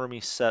 4th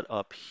Army set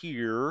up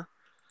here.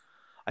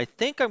 I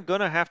think I'm going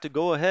to have to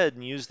go ahead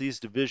and use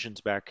these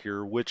divisions back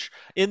here, which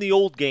in the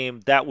old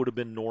game, that would have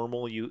been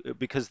normal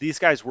because these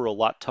guys were a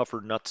lot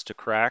tougher nuts to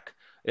crack,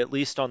 at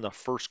least on the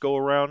first go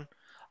around.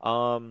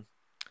 Um,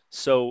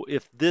 so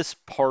if this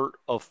part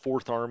of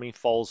 4th Army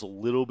falls a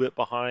little bit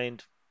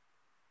behind,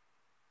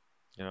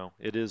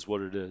 it is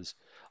what it is.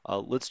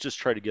 Let's just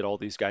try to get all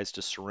these guys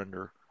to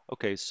surrender.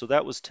 Okay, so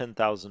that was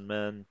 10,000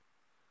 men.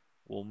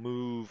 We'll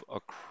move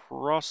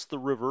across the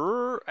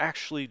river.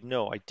 Actually,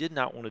 no, I did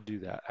not want to do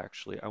that,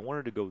 actually. I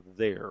wanted to go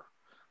there.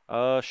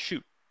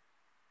 Shoot.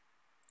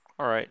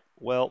 All right,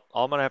 well,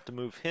 I'm going to have to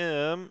move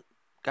him.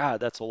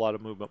 God, that's a lot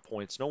of movement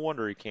points. No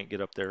wonder he can't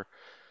get up there.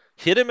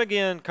 Hit him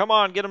again. Come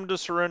on, get him to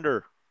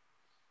surrender.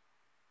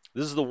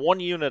 This is the one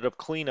unit of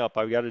cleanup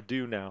I've got to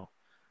do now.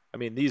 I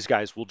mean, these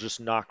guys will just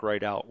knock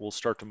right out. We'll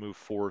start to move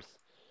forth.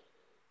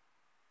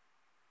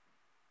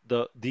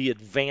 The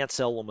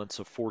advance elements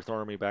of 4th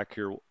Army back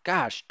here.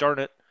 Gosh, darn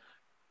it.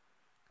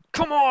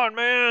 Come on,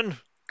 man.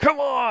 Come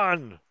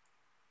on.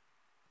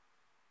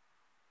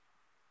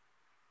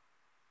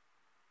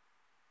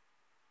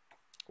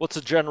 What's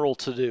a general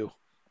to do?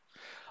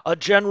 A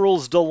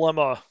general's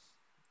dilemma.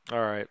 All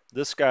right,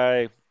 this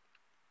guy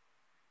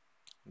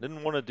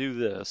didn't want to do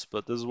this,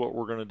 but this is what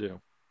we're going to do.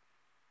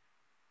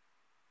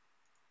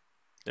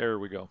 There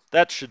we go.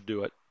 That should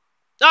do it.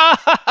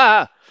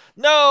 Ah!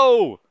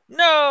 No!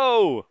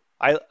 No!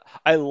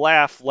 I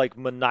laugh like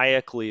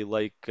maniacally,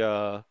 like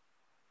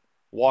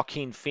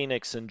Joaquin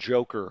Phoenix and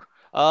Joker.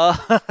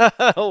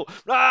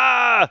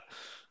 Ah!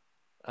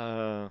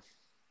 Uh,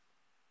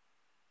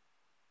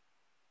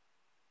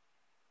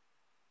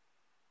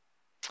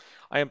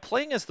 I am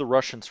playing as the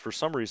Russians for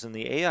some reason.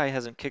 The AI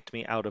hasn't kicked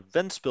me out of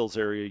Ventspils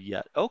area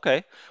yet.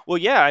 Okay. Well,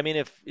 yeah. I mean,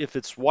 if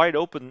it's wide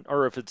open,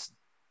 or if it's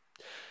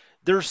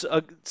there's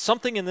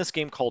something in this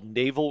game called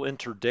naval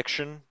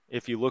interdiction.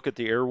 If you look at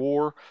the air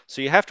war,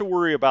 so you have to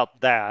worry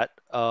about that.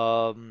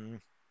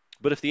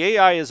 But if the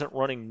AI isn't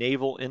running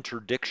naval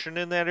interdiction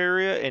in that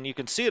area, and you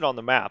can see it on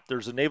the map,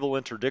 there's a naval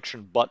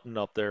interdiction button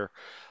up there.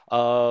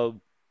 Uh,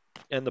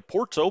 And the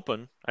port's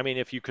open. I mean,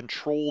 if you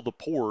control the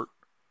port,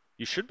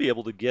 you should be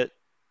able to get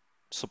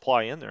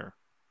supply in there.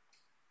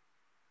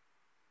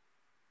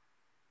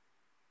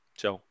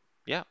 So,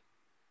 yeah.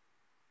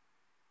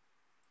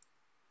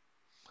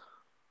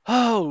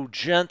 Oh,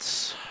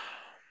 gents.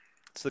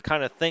 It's the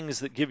kind of things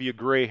that give you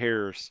gray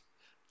hairs.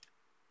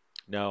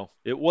 No,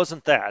 it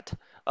wasn't that.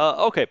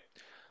 Okay,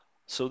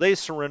 so they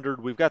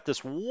surrendered. We've got this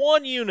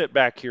one unit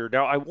back here.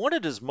 Now, I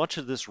wanted as much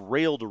of this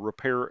rail to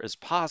repair as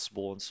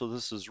possible, and so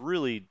this is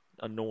really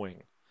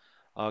annoying.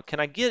 Can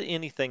I get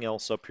anything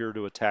else up here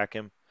to attack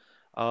him?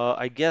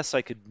 I guess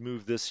I could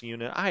move this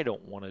unit. I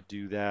don't want to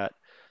do that.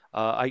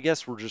 I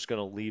guess we're just going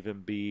to leave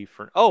him be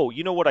for... Oh,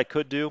 you know what I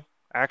could do?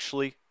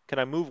 Actually, can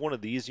I move one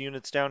of these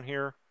units down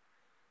here?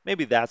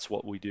 Maybe that's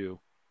what we do.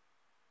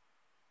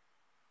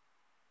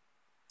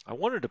 I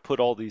wanted to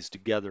put all these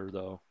together,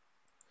 though.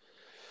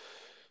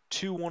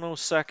 2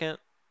 102nd.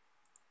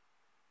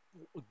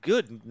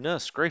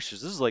 Goodness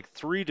gracious, this is like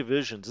 3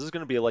 divisions. This is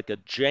going to be like a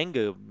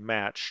Jenga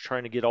match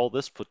trying to get all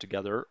this put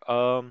together.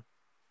 All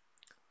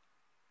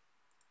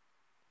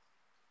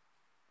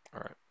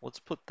right, let's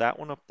put that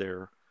one up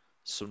there.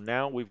 So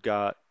now we've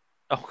got,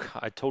 oh,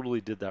 I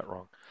totally did that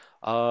wrong.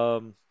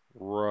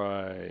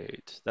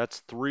 Right, that's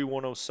 3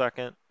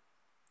 102nd.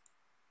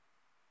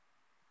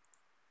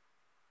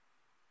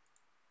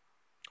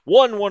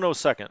 1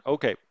 102nd.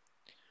 Okay,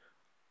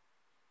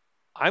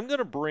 I'm going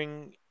to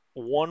bring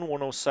 1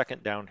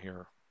 102nd down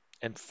here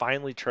and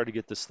finally try to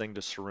get this thing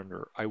to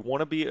surrender. I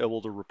want to be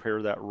able to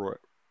repair that road.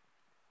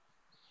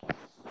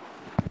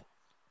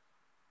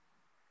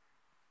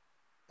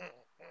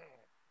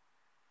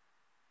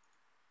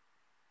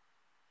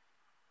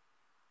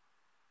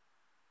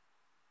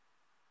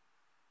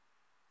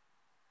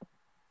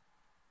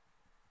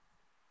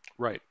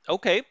 Right.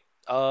 Okay.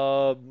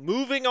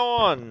 Moving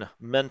on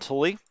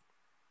mentally.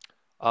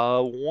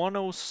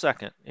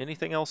 102nd.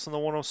 Anything else in the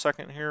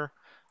 102nd here?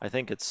 I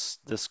think it's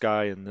this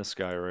guy and this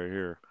guy right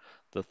here.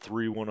 The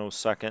 3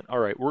 102nd. All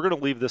right, we're going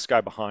to leave this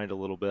guy behind a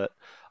little bit.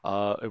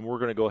 And we're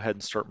going to go ahead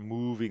and start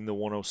moving the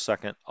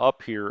 102nd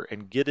up here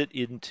and get it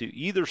into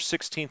either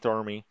 16th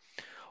Army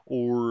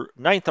or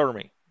 9th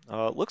Army.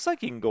 Looks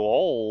like he can go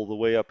all the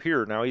way up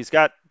here. Now he's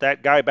got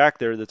that guy back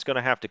there that's going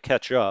to have to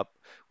catch up,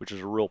 which is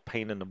a real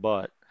pain in the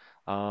butt.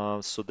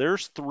 So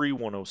there's 3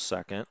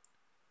 102nd.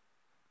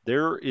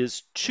 There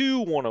is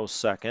 2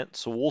 102nd,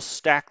 so we'll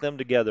stack them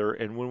together,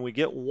 and when we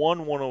get 1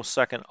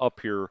 102nd up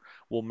here,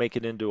 we'll make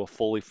it into a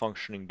fully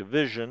functioning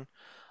division.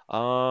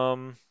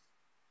 Um,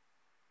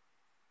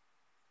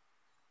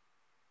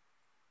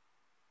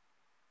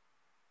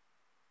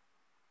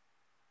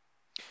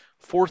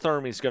 Fourth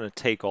Army is going to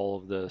take all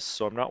of this,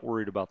 so I'm not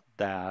worried about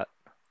that.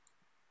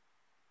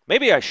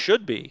 Maybe I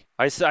should be.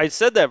 I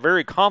said that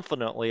very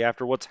confidently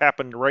after what's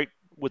happened right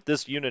with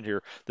this unit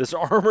here, this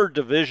armored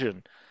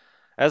division.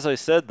 As I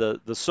said,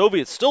 the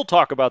Soviets still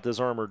talk about this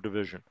armored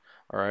division.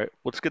 All right,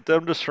 let's get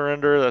them to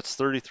surrender. That's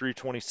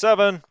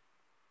 3327.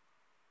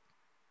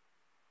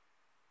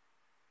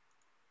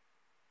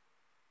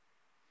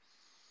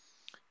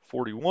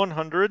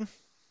 4100.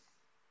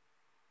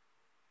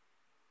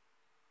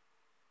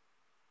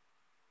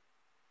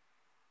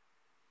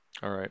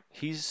 All right,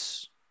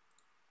 he's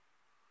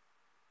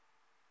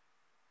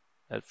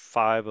at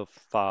 5 of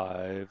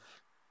 5.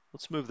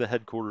 Let's move the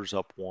headquarters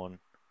up one.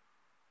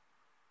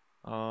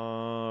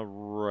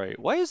 Right.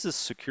 Why is this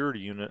security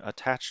unit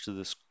attached to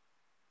this?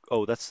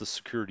 Oh, that's the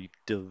security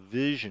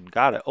division.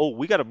 Got it. Oh,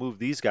 we got to move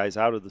these guys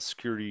out of the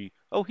security.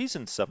 Oh, he's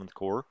in 7th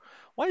Corps.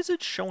 Why is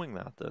it showing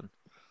that then?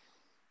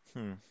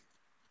 Hmm.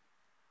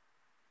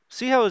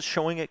 See how it's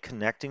showing it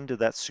connecting to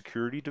that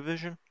security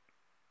division?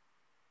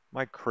 Am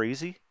I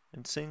crazy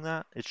in seeing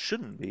that? It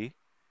shouldn't be.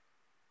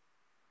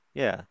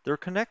 Yeah, they're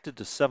connected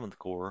to 7th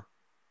Corps.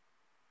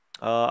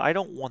 I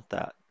don't want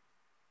that.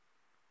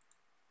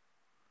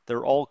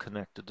 They're all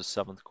connected to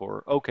 7th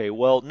Corps. Okay,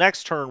 well,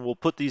 next turn we'll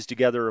put these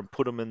together and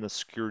put them in the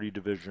security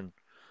division.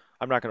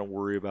 I'm not going to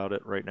worry about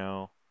it right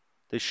now.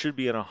 They should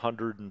be in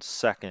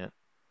 102nd.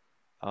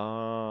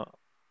 Uh,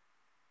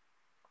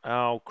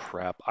 oh,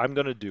 crap. I'm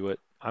going to do it.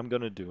 I'm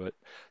going to do it.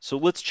 So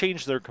let's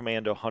change their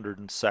command to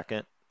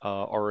 102nd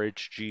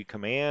RHG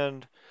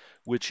command,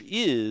 which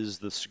is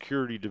the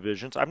security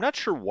divisions. I'm not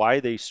sure why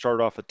they start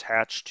off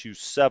attached to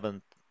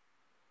 7th.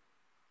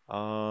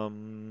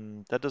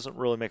 That doesn't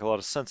really make a lot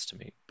of sense to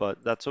me,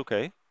 but that's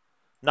okay.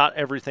 Not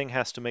everything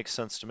has to make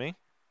sense to me.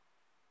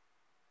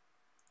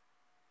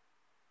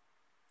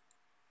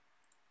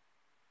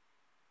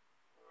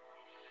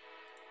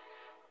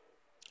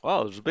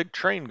 Wow, there's a big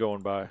train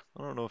going by. I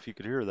don't know if you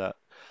could hear that.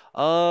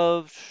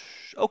 Uh,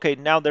 okay,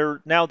 now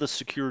the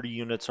security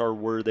units are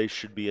where they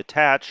should be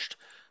attached.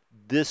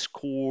 This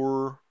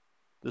core,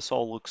 this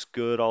all looks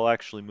good. I'll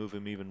actually move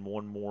him even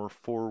one more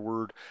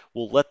forward.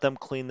 We'll let them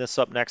clean this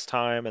up next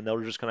time, and they're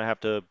just going to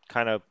have to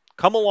kind of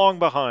come along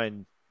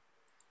behind.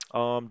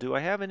 Do I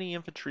have any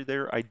infantry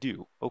there? I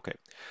do. Okay,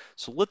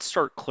 so let's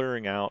start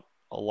clearing out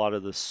a lot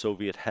of the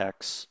Soviet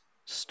hex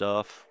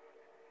stuff.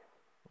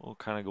 We'll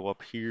kind of go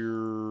up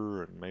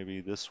here and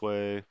maybe this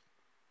way.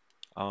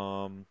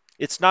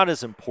 it's not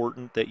as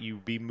important that you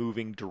be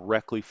moving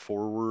directly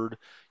forward,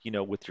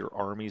 with your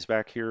armies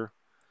back here.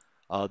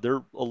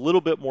 They're a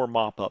little bit more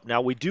mop up.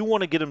 Now, we do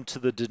want to get them to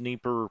the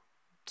Dnieper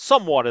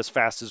somewhat as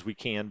fast as we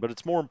can, but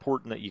it's more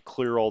important that you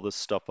clear all this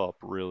stuff up,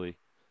 really.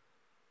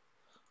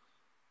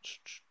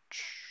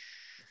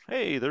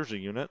 Hey, there's a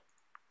unit.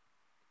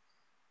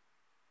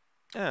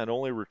 Yeah, it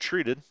only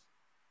retreated.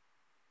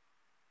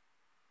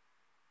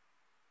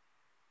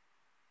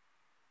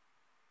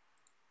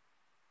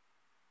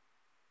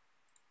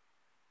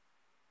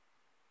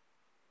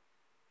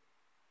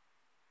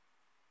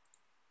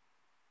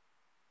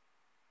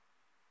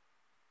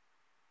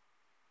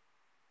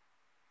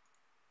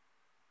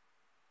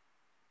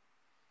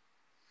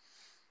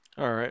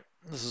 All right,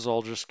 this is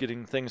all just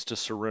getting things to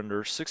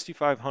surrender.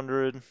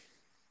 6,500.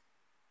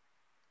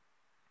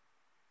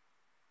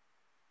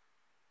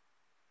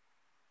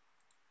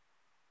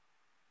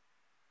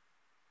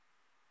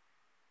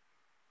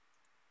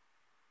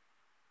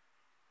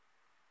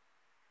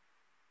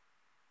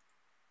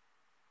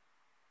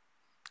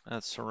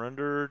 That's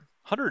surrendered.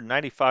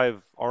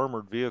 195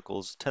 armored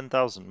vehicles,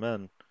 10,000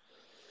 men.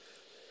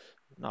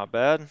 Not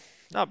bad.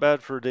 Not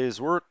bad for a day's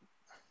work.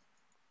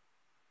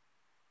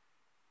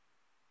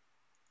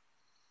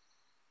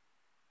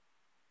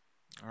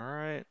 All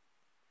right.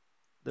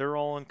 They're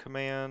all in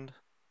command.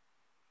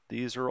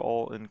 These are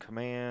all in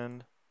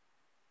command.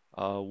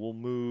 We'll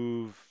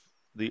move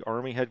the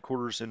Army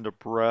headquarters into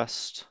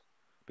Brest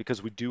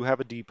because we do have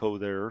a depot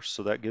there,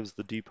 so that gives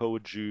the depot a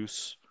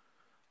juice.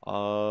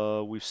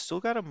 We've still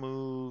got to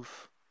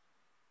move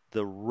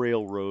the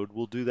railroad.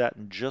 We'll do that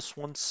in just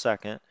 1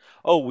 second.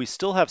 Oh, we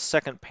still have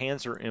 2nd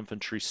Panzer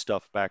Infantry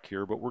stuff back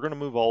here, but we're going to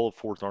move all of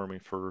 4th Army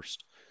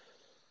first.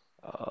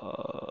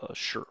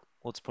 Sure.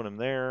 Let's put him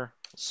there.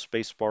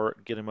 Spacebar,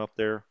 get him up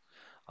there.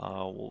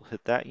 We'll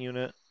hit that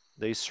unit.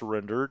 They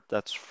surrendered.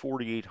 That's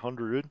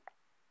 4,800.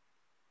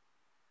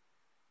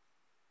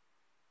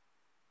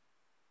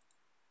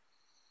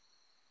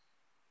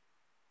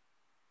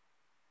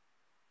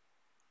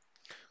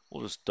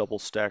 We'll just double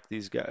stack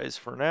these guys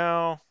for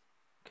now.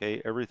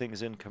 Okay,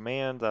 everything's in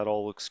command. That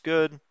all looks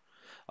good.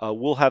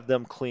 We'll have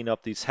them clean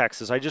up these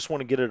hexes. I just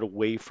want to get it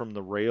away from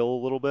the rail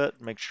a little bit,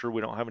 make sure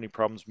we don't have any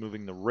problems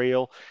moving the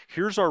rail.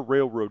 Here's our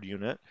railroad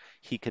unit.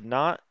 He could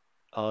not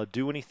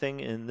do anything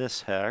in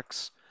this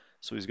hex,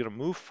 so he's going to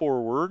move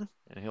forward,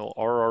 and he'll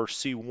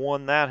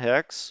RRC1 that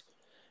hex,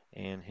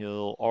 and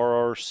he'll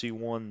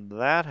RRC1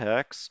 that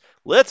hex.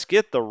 Let's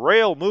get the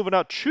rail moving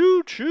out.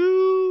 Choo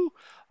choo!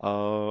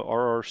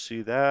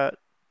 RRC that.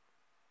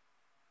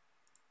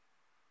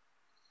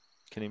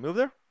 Can he move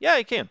there? Yeah,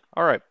 he can.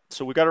 All right.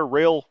 So we got our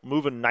rail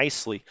moving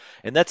nicely.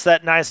 And that's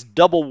that nice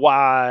double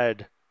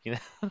wide. You know,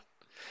 if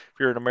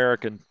you're an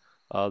American,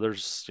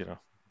 there's,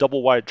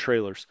 double wide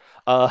trailers.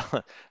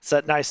 It's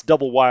that nice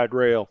double wide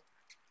rail.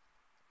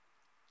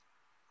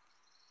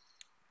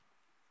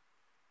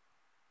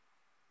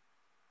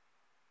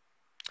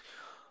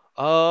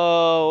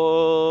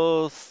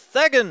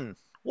 Thegan,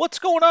 what's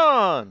going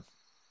on?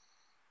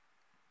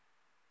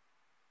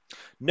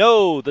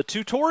 No, the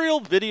tutorial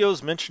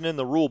videos mentioned in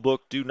the rule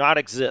book do not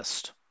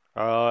exist.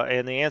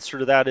 And the answer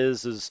to that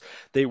is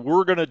they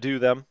were going to do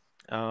them.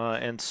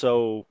 And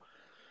so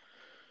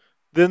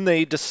then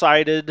they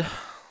decided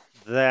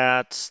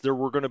that there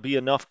were going to be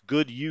enough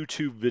good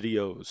YouTube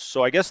videos.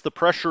 So I guess the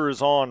pressure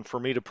is on for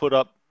me to put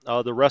up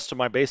the rest of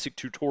my basic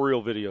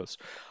tutorial videos.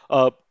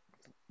 Uh,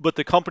 but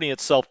the company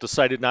itself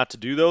decided not to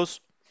do those.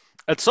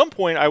 At some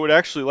point, I would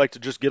actually like to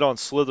just get on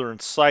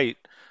Slitherine's site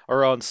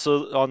or on the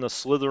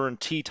Slitherine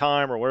Tea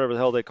Time or whatever the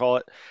hell they call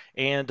it,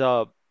 and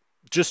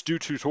just do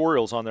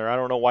tutorials on there. I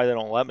don't know why they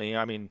don't let me.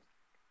 I mean,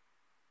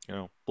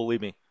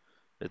 believe me,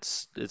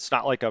 it's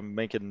not like I'm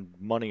making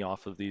money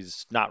off of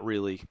these. Not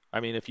really. I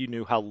mean, if you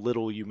knew how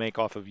little you make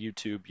off of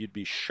YouTube, you'd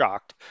be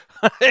shocked.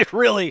 It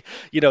really,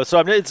 so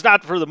I mean, it's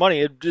not for the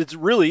money. It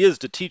really is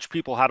to teach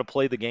people how to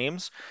play the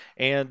games.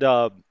 And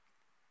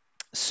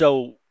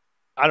so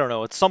I don't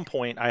know. At some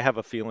point, I have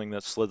a feeling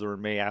that Slytherin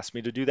may ask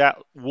me to do that.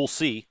 We'll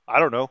see. I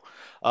don't know.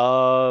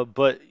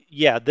 But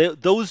yeah,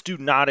 those do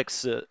not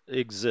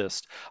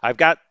exist. I've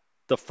got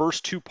the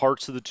first two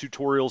parts of the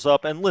tutorials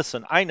up. And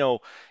listen, I know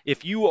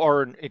if you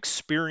are an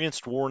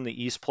experienced War in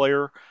the East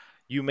player,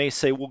 you may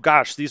say, well,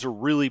 gosh, these are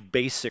really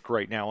basic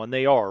right now. And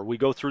they are. We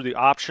go through the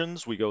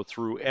options, we go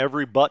through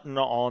every button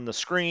on the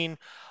screen.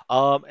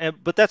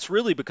 But that's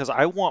really because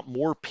I want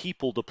more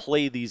people to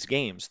play these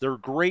games. They're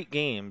great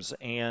games,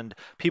 and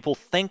people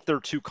think they're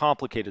too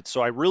complicated.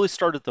 So I really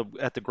start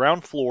at the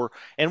ground floor,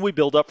 and we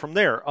build up from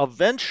there.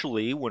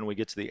 Eventually, when we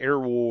get to the air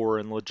war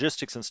and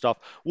logistics and stuff,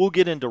 we'll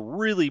get into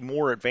really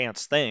more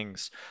advanced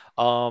things.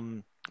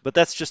 But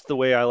that's just the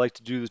way I like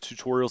to do the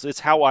tutorials. It's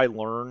how I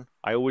learn.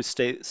 I always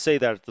say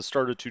that at the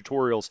start of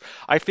tutorials.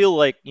 I feel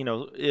like,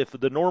 if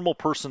the normal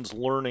person's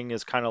learning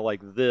is kind of like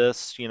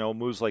this,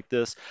 moves like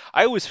this,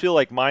 I always feel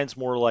like mine's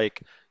more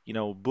like,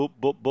 boop,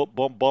 boop, boop,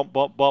 bump, bump,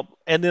 bump, bump,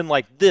 and then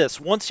like this.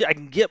 Once I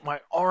can get my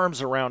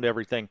arms around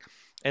everything.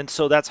 And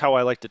so that's how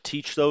I like to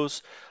teach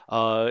those,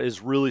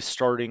 is really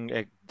starting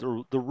at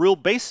the real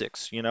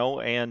basics,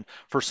 And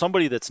for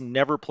somebody that's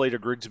never played a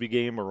Grigsby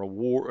game or a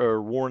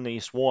War in the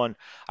East one,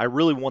 I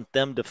really want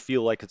them to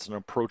feel like it's an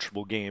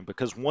approachable game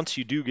because once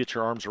you do get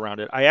your arms around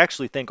it, I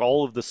actually think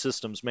all of the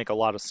systems make a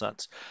lot of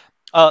sense.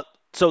 Uh,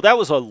 so that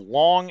was a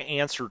long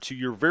answer to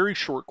your very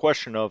short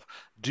question of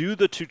do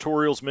the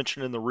tutorials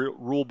mentioned in the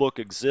rule book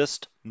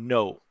exist?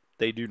 No,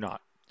 they do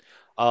not.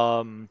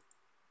 Um,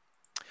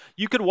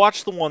 you could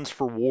watch the ones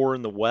for War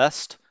in the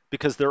West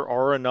because there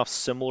are enough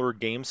similar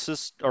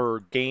or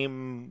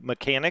game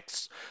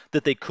mechanics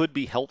that they could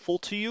be helpful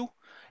to you.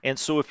 And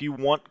so if you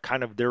want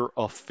kind of their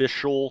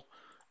official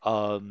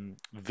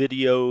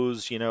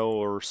videos,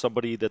 or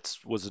somebody that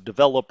was a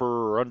developer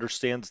or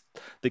understands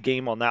the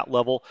game on that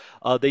level,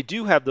 they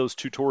do have those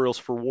tutorials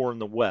for War in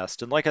the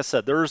West. And like I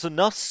said, there's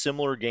enough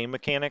similar game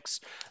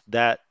mechanics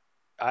that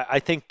I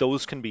think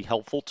those can be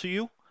helpful to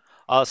you,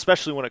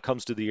 especially when it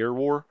comes to the air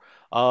war.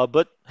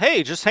 But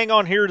hey, just hang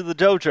on here to the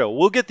dojo.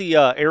 We'll get the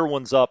air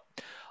ones up.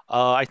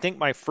 I think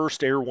my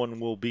first air one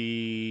will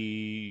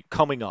be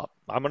coming up.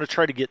 I'm going to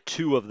try to get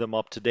two of them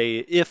up today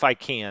if I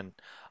can,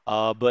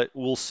 but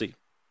we'll see.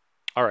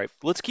 All right,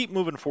 let's keep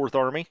moving, Fourth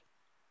Army.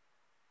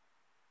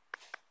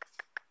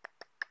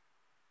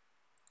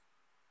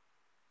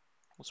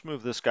 Let's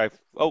move this guy.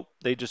 Oh,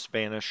 they just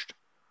vanished.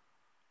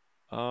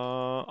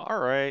 All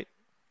right.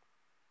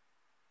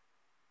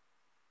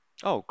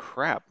 Oh,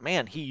 crap.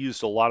 Man, he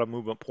used a lot of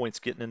movement points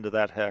getting into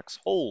that hex.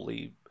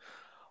 Holy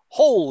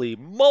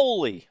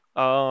moly.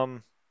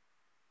 Oh,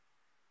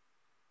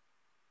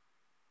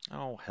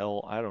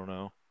 hell, I don't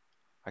know.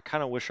 I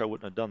kind of wish I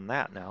wouldn't have done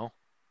that now.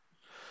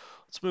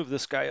 Let's move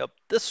this guy up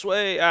this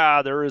way.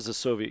 Ah, there is a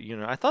Soviet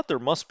unit. I thought there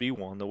must be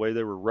one, the way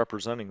they were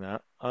representing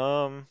that.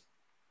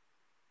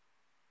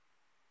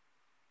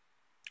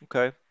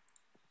 Okay.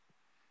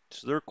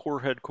 So their core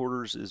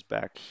headquarters is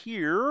back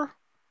here.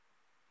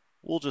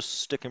 We'll just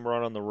stick him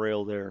right on the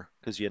rail there,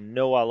 because I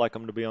like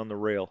him to be on the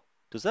rail.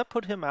 Does that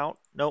put him out?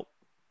 Nope.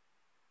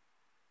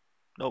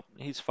 Nope,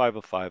 he's 5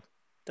 of 5.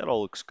 That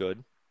all looks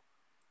good.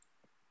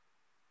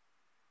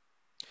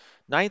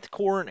 Ninth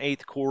Corps and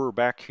Eighth Corps are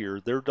back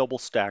here. They're double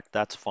stacked.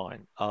 That's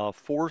fine.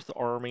 Fourth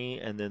Army,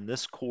 and then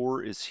this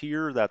Corps is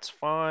here. That's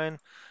fine.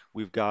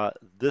 We've got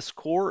this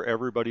Corps.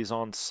 Everybody's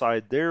on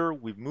side there.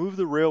 We've moved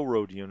the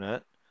railroad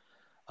unit.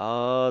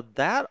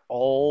 That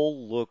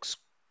all looks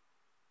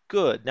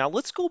good. Now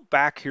let's go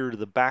back here to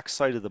the back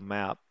side of the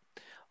map.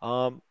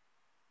 Um,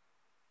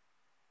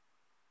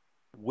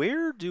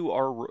 where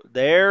do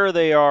there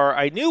they are.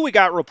 I knew we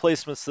got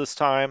replacements this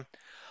time.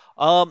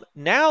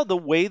 Now the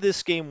way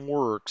this game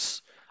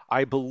works,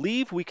 I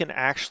believe we can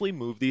actually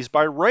move these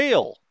by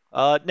rail.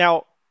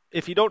 Now,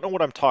 if you don't know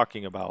what I'm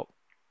talking about,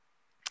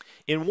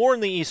 in War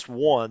in the East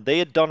 1, they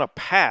had done a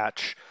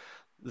patch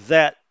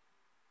that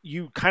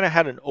you kind of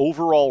had an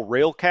overall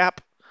rail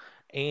cap,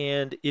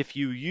 and if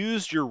you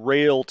used your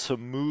rail to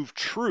move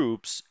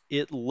troops,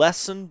 it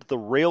lessened the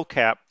rail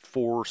cap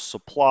for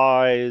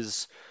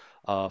supplies,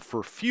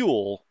 for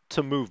fuel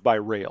to move by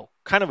rail.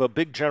 Kind of a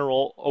big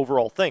general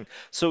overall thing.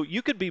 So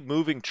you could be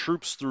moving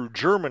troops through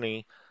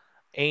Germany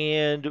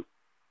and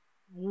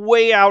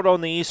way out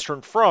on the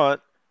Eastern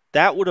Front,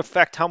 that would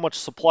affect how much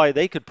supply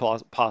they could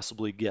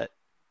possibly get.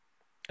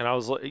 And I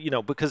was like,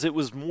 because it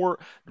was more,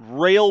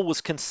 rail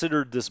was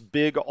considered this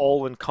big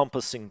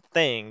all-encompassing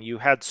thing. You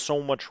had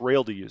so much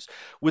rail to use.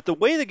 With the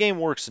way the game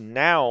works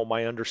now,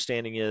 my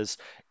understanding is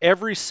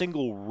every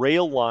single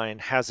rail line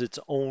has its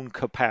own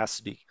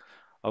capacity.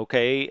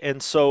 Okay,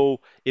 and so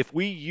if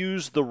we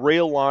use the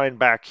rail line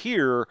back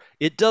here,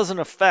 it doesn't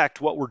affect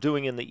what we're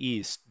doing in the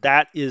east.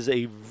 That is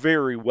a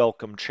very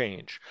welcome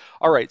change.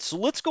 All right, so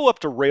let's go up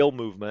to rail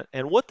movement.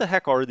 And what the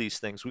heck are these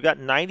things? We got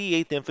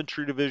 98th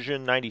Infantry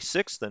Division,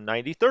 96th, and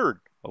 93rd.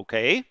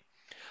 Okay.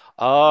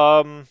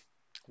 Um,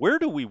 where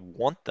do we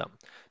want them?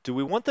 Do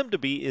we want them to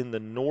be in the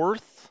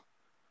north,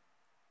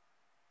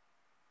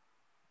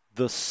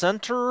 the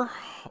center,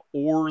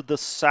 or the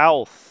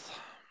south?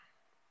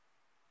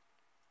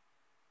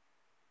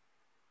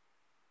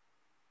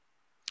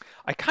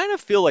 I kind of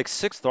feel like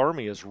Sixth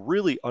Army is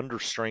really under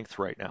strength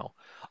right now.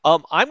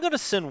 I'm going to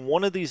send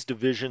one of these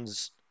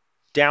divisions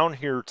down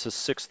here to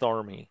Sixth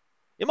Army.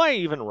 Am I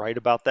even right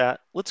about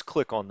that? Let's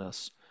click on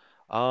this.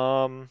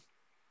 Um,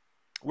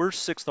 where's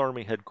Sixth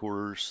Army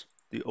headquarters?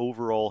 The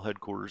overall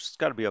headquarters. It's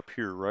got to be up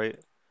here, right?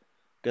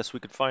 Guess we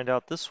could find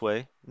out this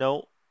way.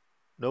 No,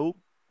 nope,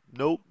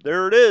 nope.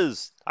 There it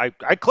is. I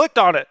clicked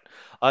on it.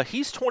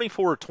 He's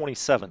 24 or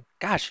 27.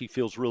 Gosh, he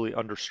feels really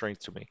under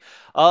strength to me.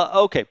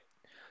 Okay,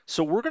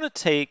 so we're going to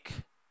take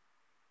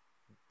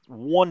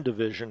one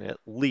division at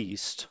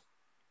least.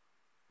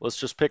 Let's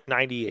just pick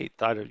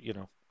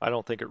 98th. I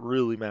don't think it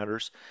really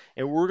matters.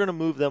 And we're going to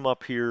move them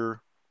up here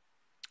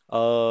with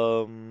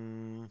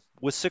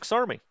 6th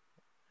Army.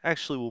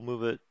 Actually, we'll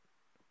move it.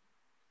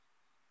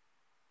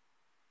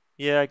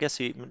 Yeah, I guess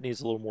he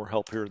needs a little more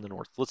help here in the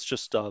north. Let's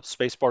just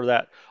spacebar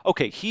that.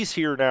 Okay, he's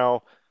here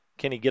now.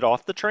 Can he get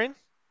off the train?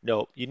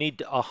 No, you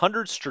need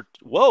 100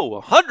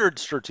 100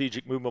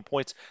 strategic movement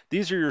points.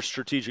 These are your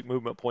strategic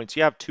movement points.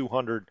 You have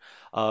 200.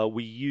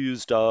 We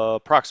used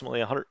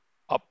approximately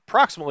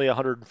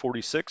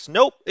 146.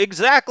 Nope,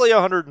 exactly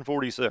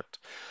 146.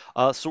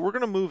 So we're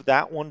going to move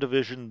that one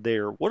division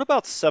there. What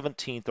about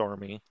 17th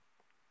Army?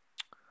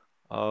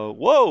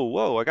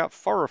 Whoa, I got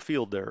far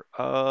afield there.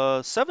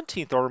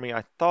 17th Army,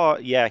 I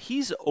thought, yeah,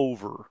 he's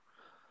over.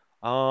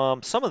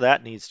 Some of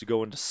that needs to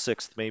go into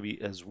 6th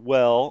maybe as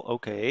well.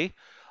 Okay.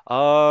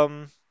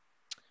 Um,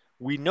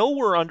 we know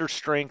we're under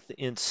strength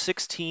in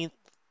 16th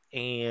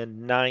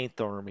and 9th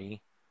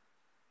Army.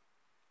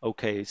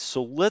 Okay,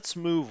 so let's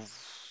move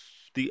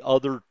the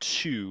other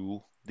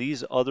two.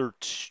 These other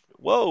two.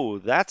 Whoa,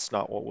 that's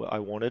not what I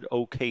wanted.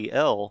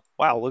 OKL.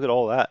 Wow, look at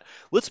all that.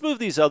 Let's move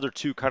these other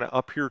two kind of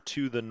up here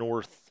to the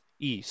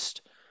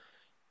northeast.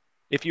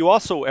 If you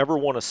also ever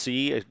want to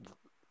see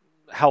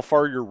how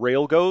far your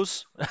rail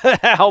goes,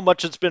 how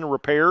much it's been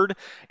repaired,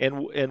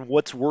 and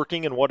what's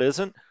working and what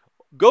isn't,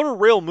 go to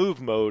rail move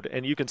mode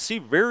and you can see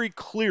very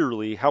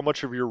clearly how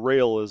much of your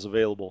rail is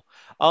available.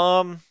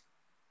 Um,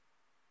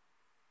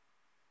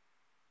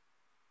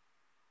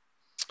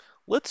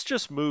 let's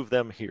just move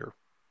them here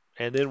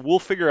and then we'll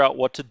figure out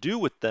what to do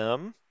with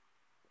them.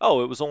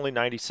 Oh, it was only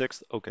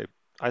 96. Okay,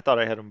 I thought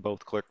I had them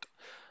both clicked.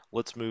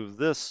 Let's move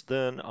this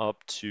then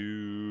up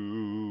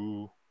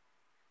to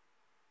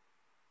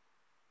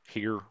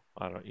here.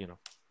 I don't,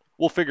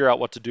 we'll figure out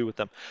what to do with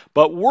them.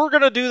 But we're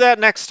going to do that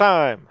next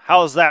time.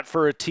 How's that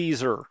for a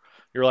teaser?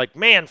 You're like,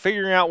 man,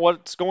 figuring out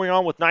what's going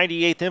on with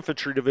 98th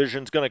Infantry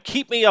Division is going to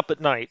keep me up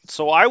at night.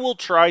 So I will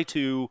try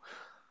to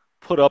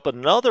put up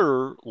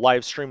another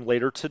live stream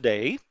later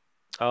today.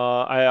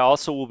 I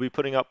also will be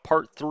putting up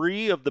part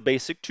 3 of the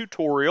basic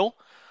tutorial.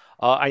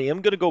 I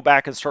am going to go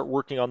back and start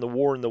working on the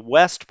War in the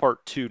West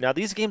Part 2. Now,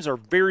 these games are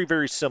very,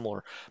 very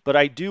similar, but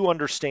I do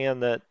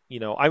understand that,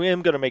 I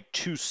am going to make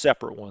 2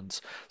 separate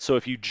ones. So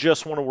if you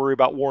just want to worry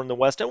about War in the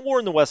West, and War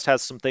in the West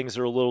has some things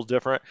that are a little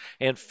different,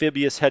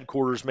 amphibious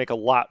headquarters make a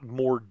lot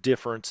more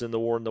difference in the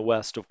War in the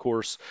West, of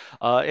course,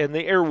 and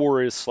the Air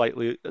War is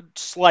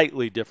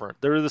slightly different.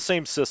 They're the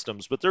same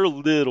systems, but they're a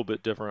little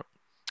bit different.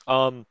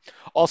 Um,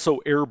 Also,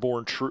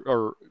 airborne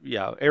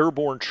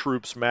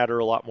troops matter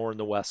a lot more in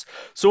the West.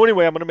 So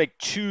anyway, I'm going to make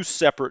 2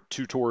 separate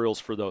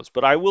tutorials for those,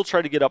 but I will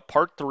try to get up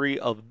part 3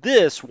 of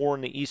this War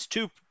in the East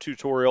 2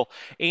 tutorial,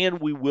 and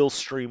we will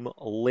stream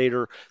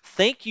later.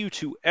 Thank you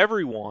to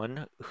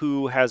everyone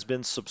who has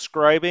been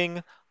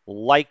subscribing,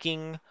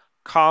 liking,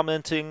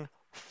 commenting,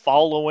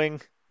 following.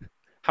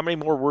 How many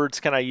more words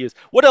can I use?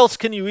 What else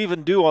can you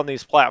even do on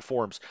these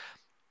platforms?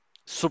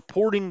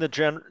 Supporting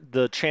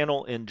the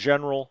channel in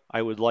general.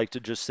 I would like to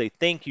just say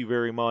thank you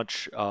very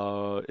much.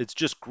 It's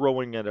just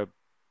growing at an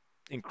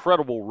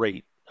incredible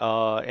rate.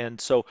 And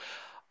so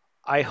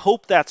I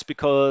hope that's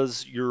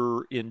because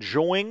you're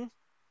enjoying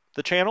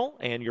the channel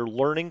and you're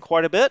learning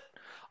quite a bit.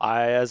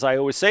 As I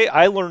always say,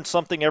 I learned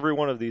something every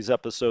one of these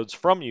episodes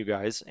from you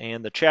guys,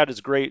 and the chat is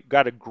great.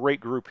 Got a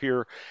great group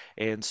here,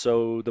 and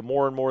so the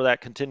more and more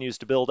that continues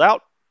to build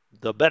out,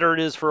 the better it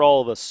is for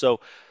all of us. So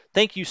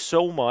thank you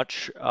so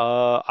much.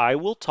 I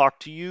will talk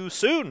to you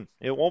soon.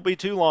 It won't be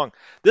too long.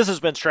 This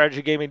has been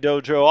Strategy Gaming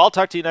Dojo. I'll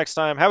talk to you next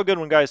time. Have a good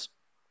one, guys.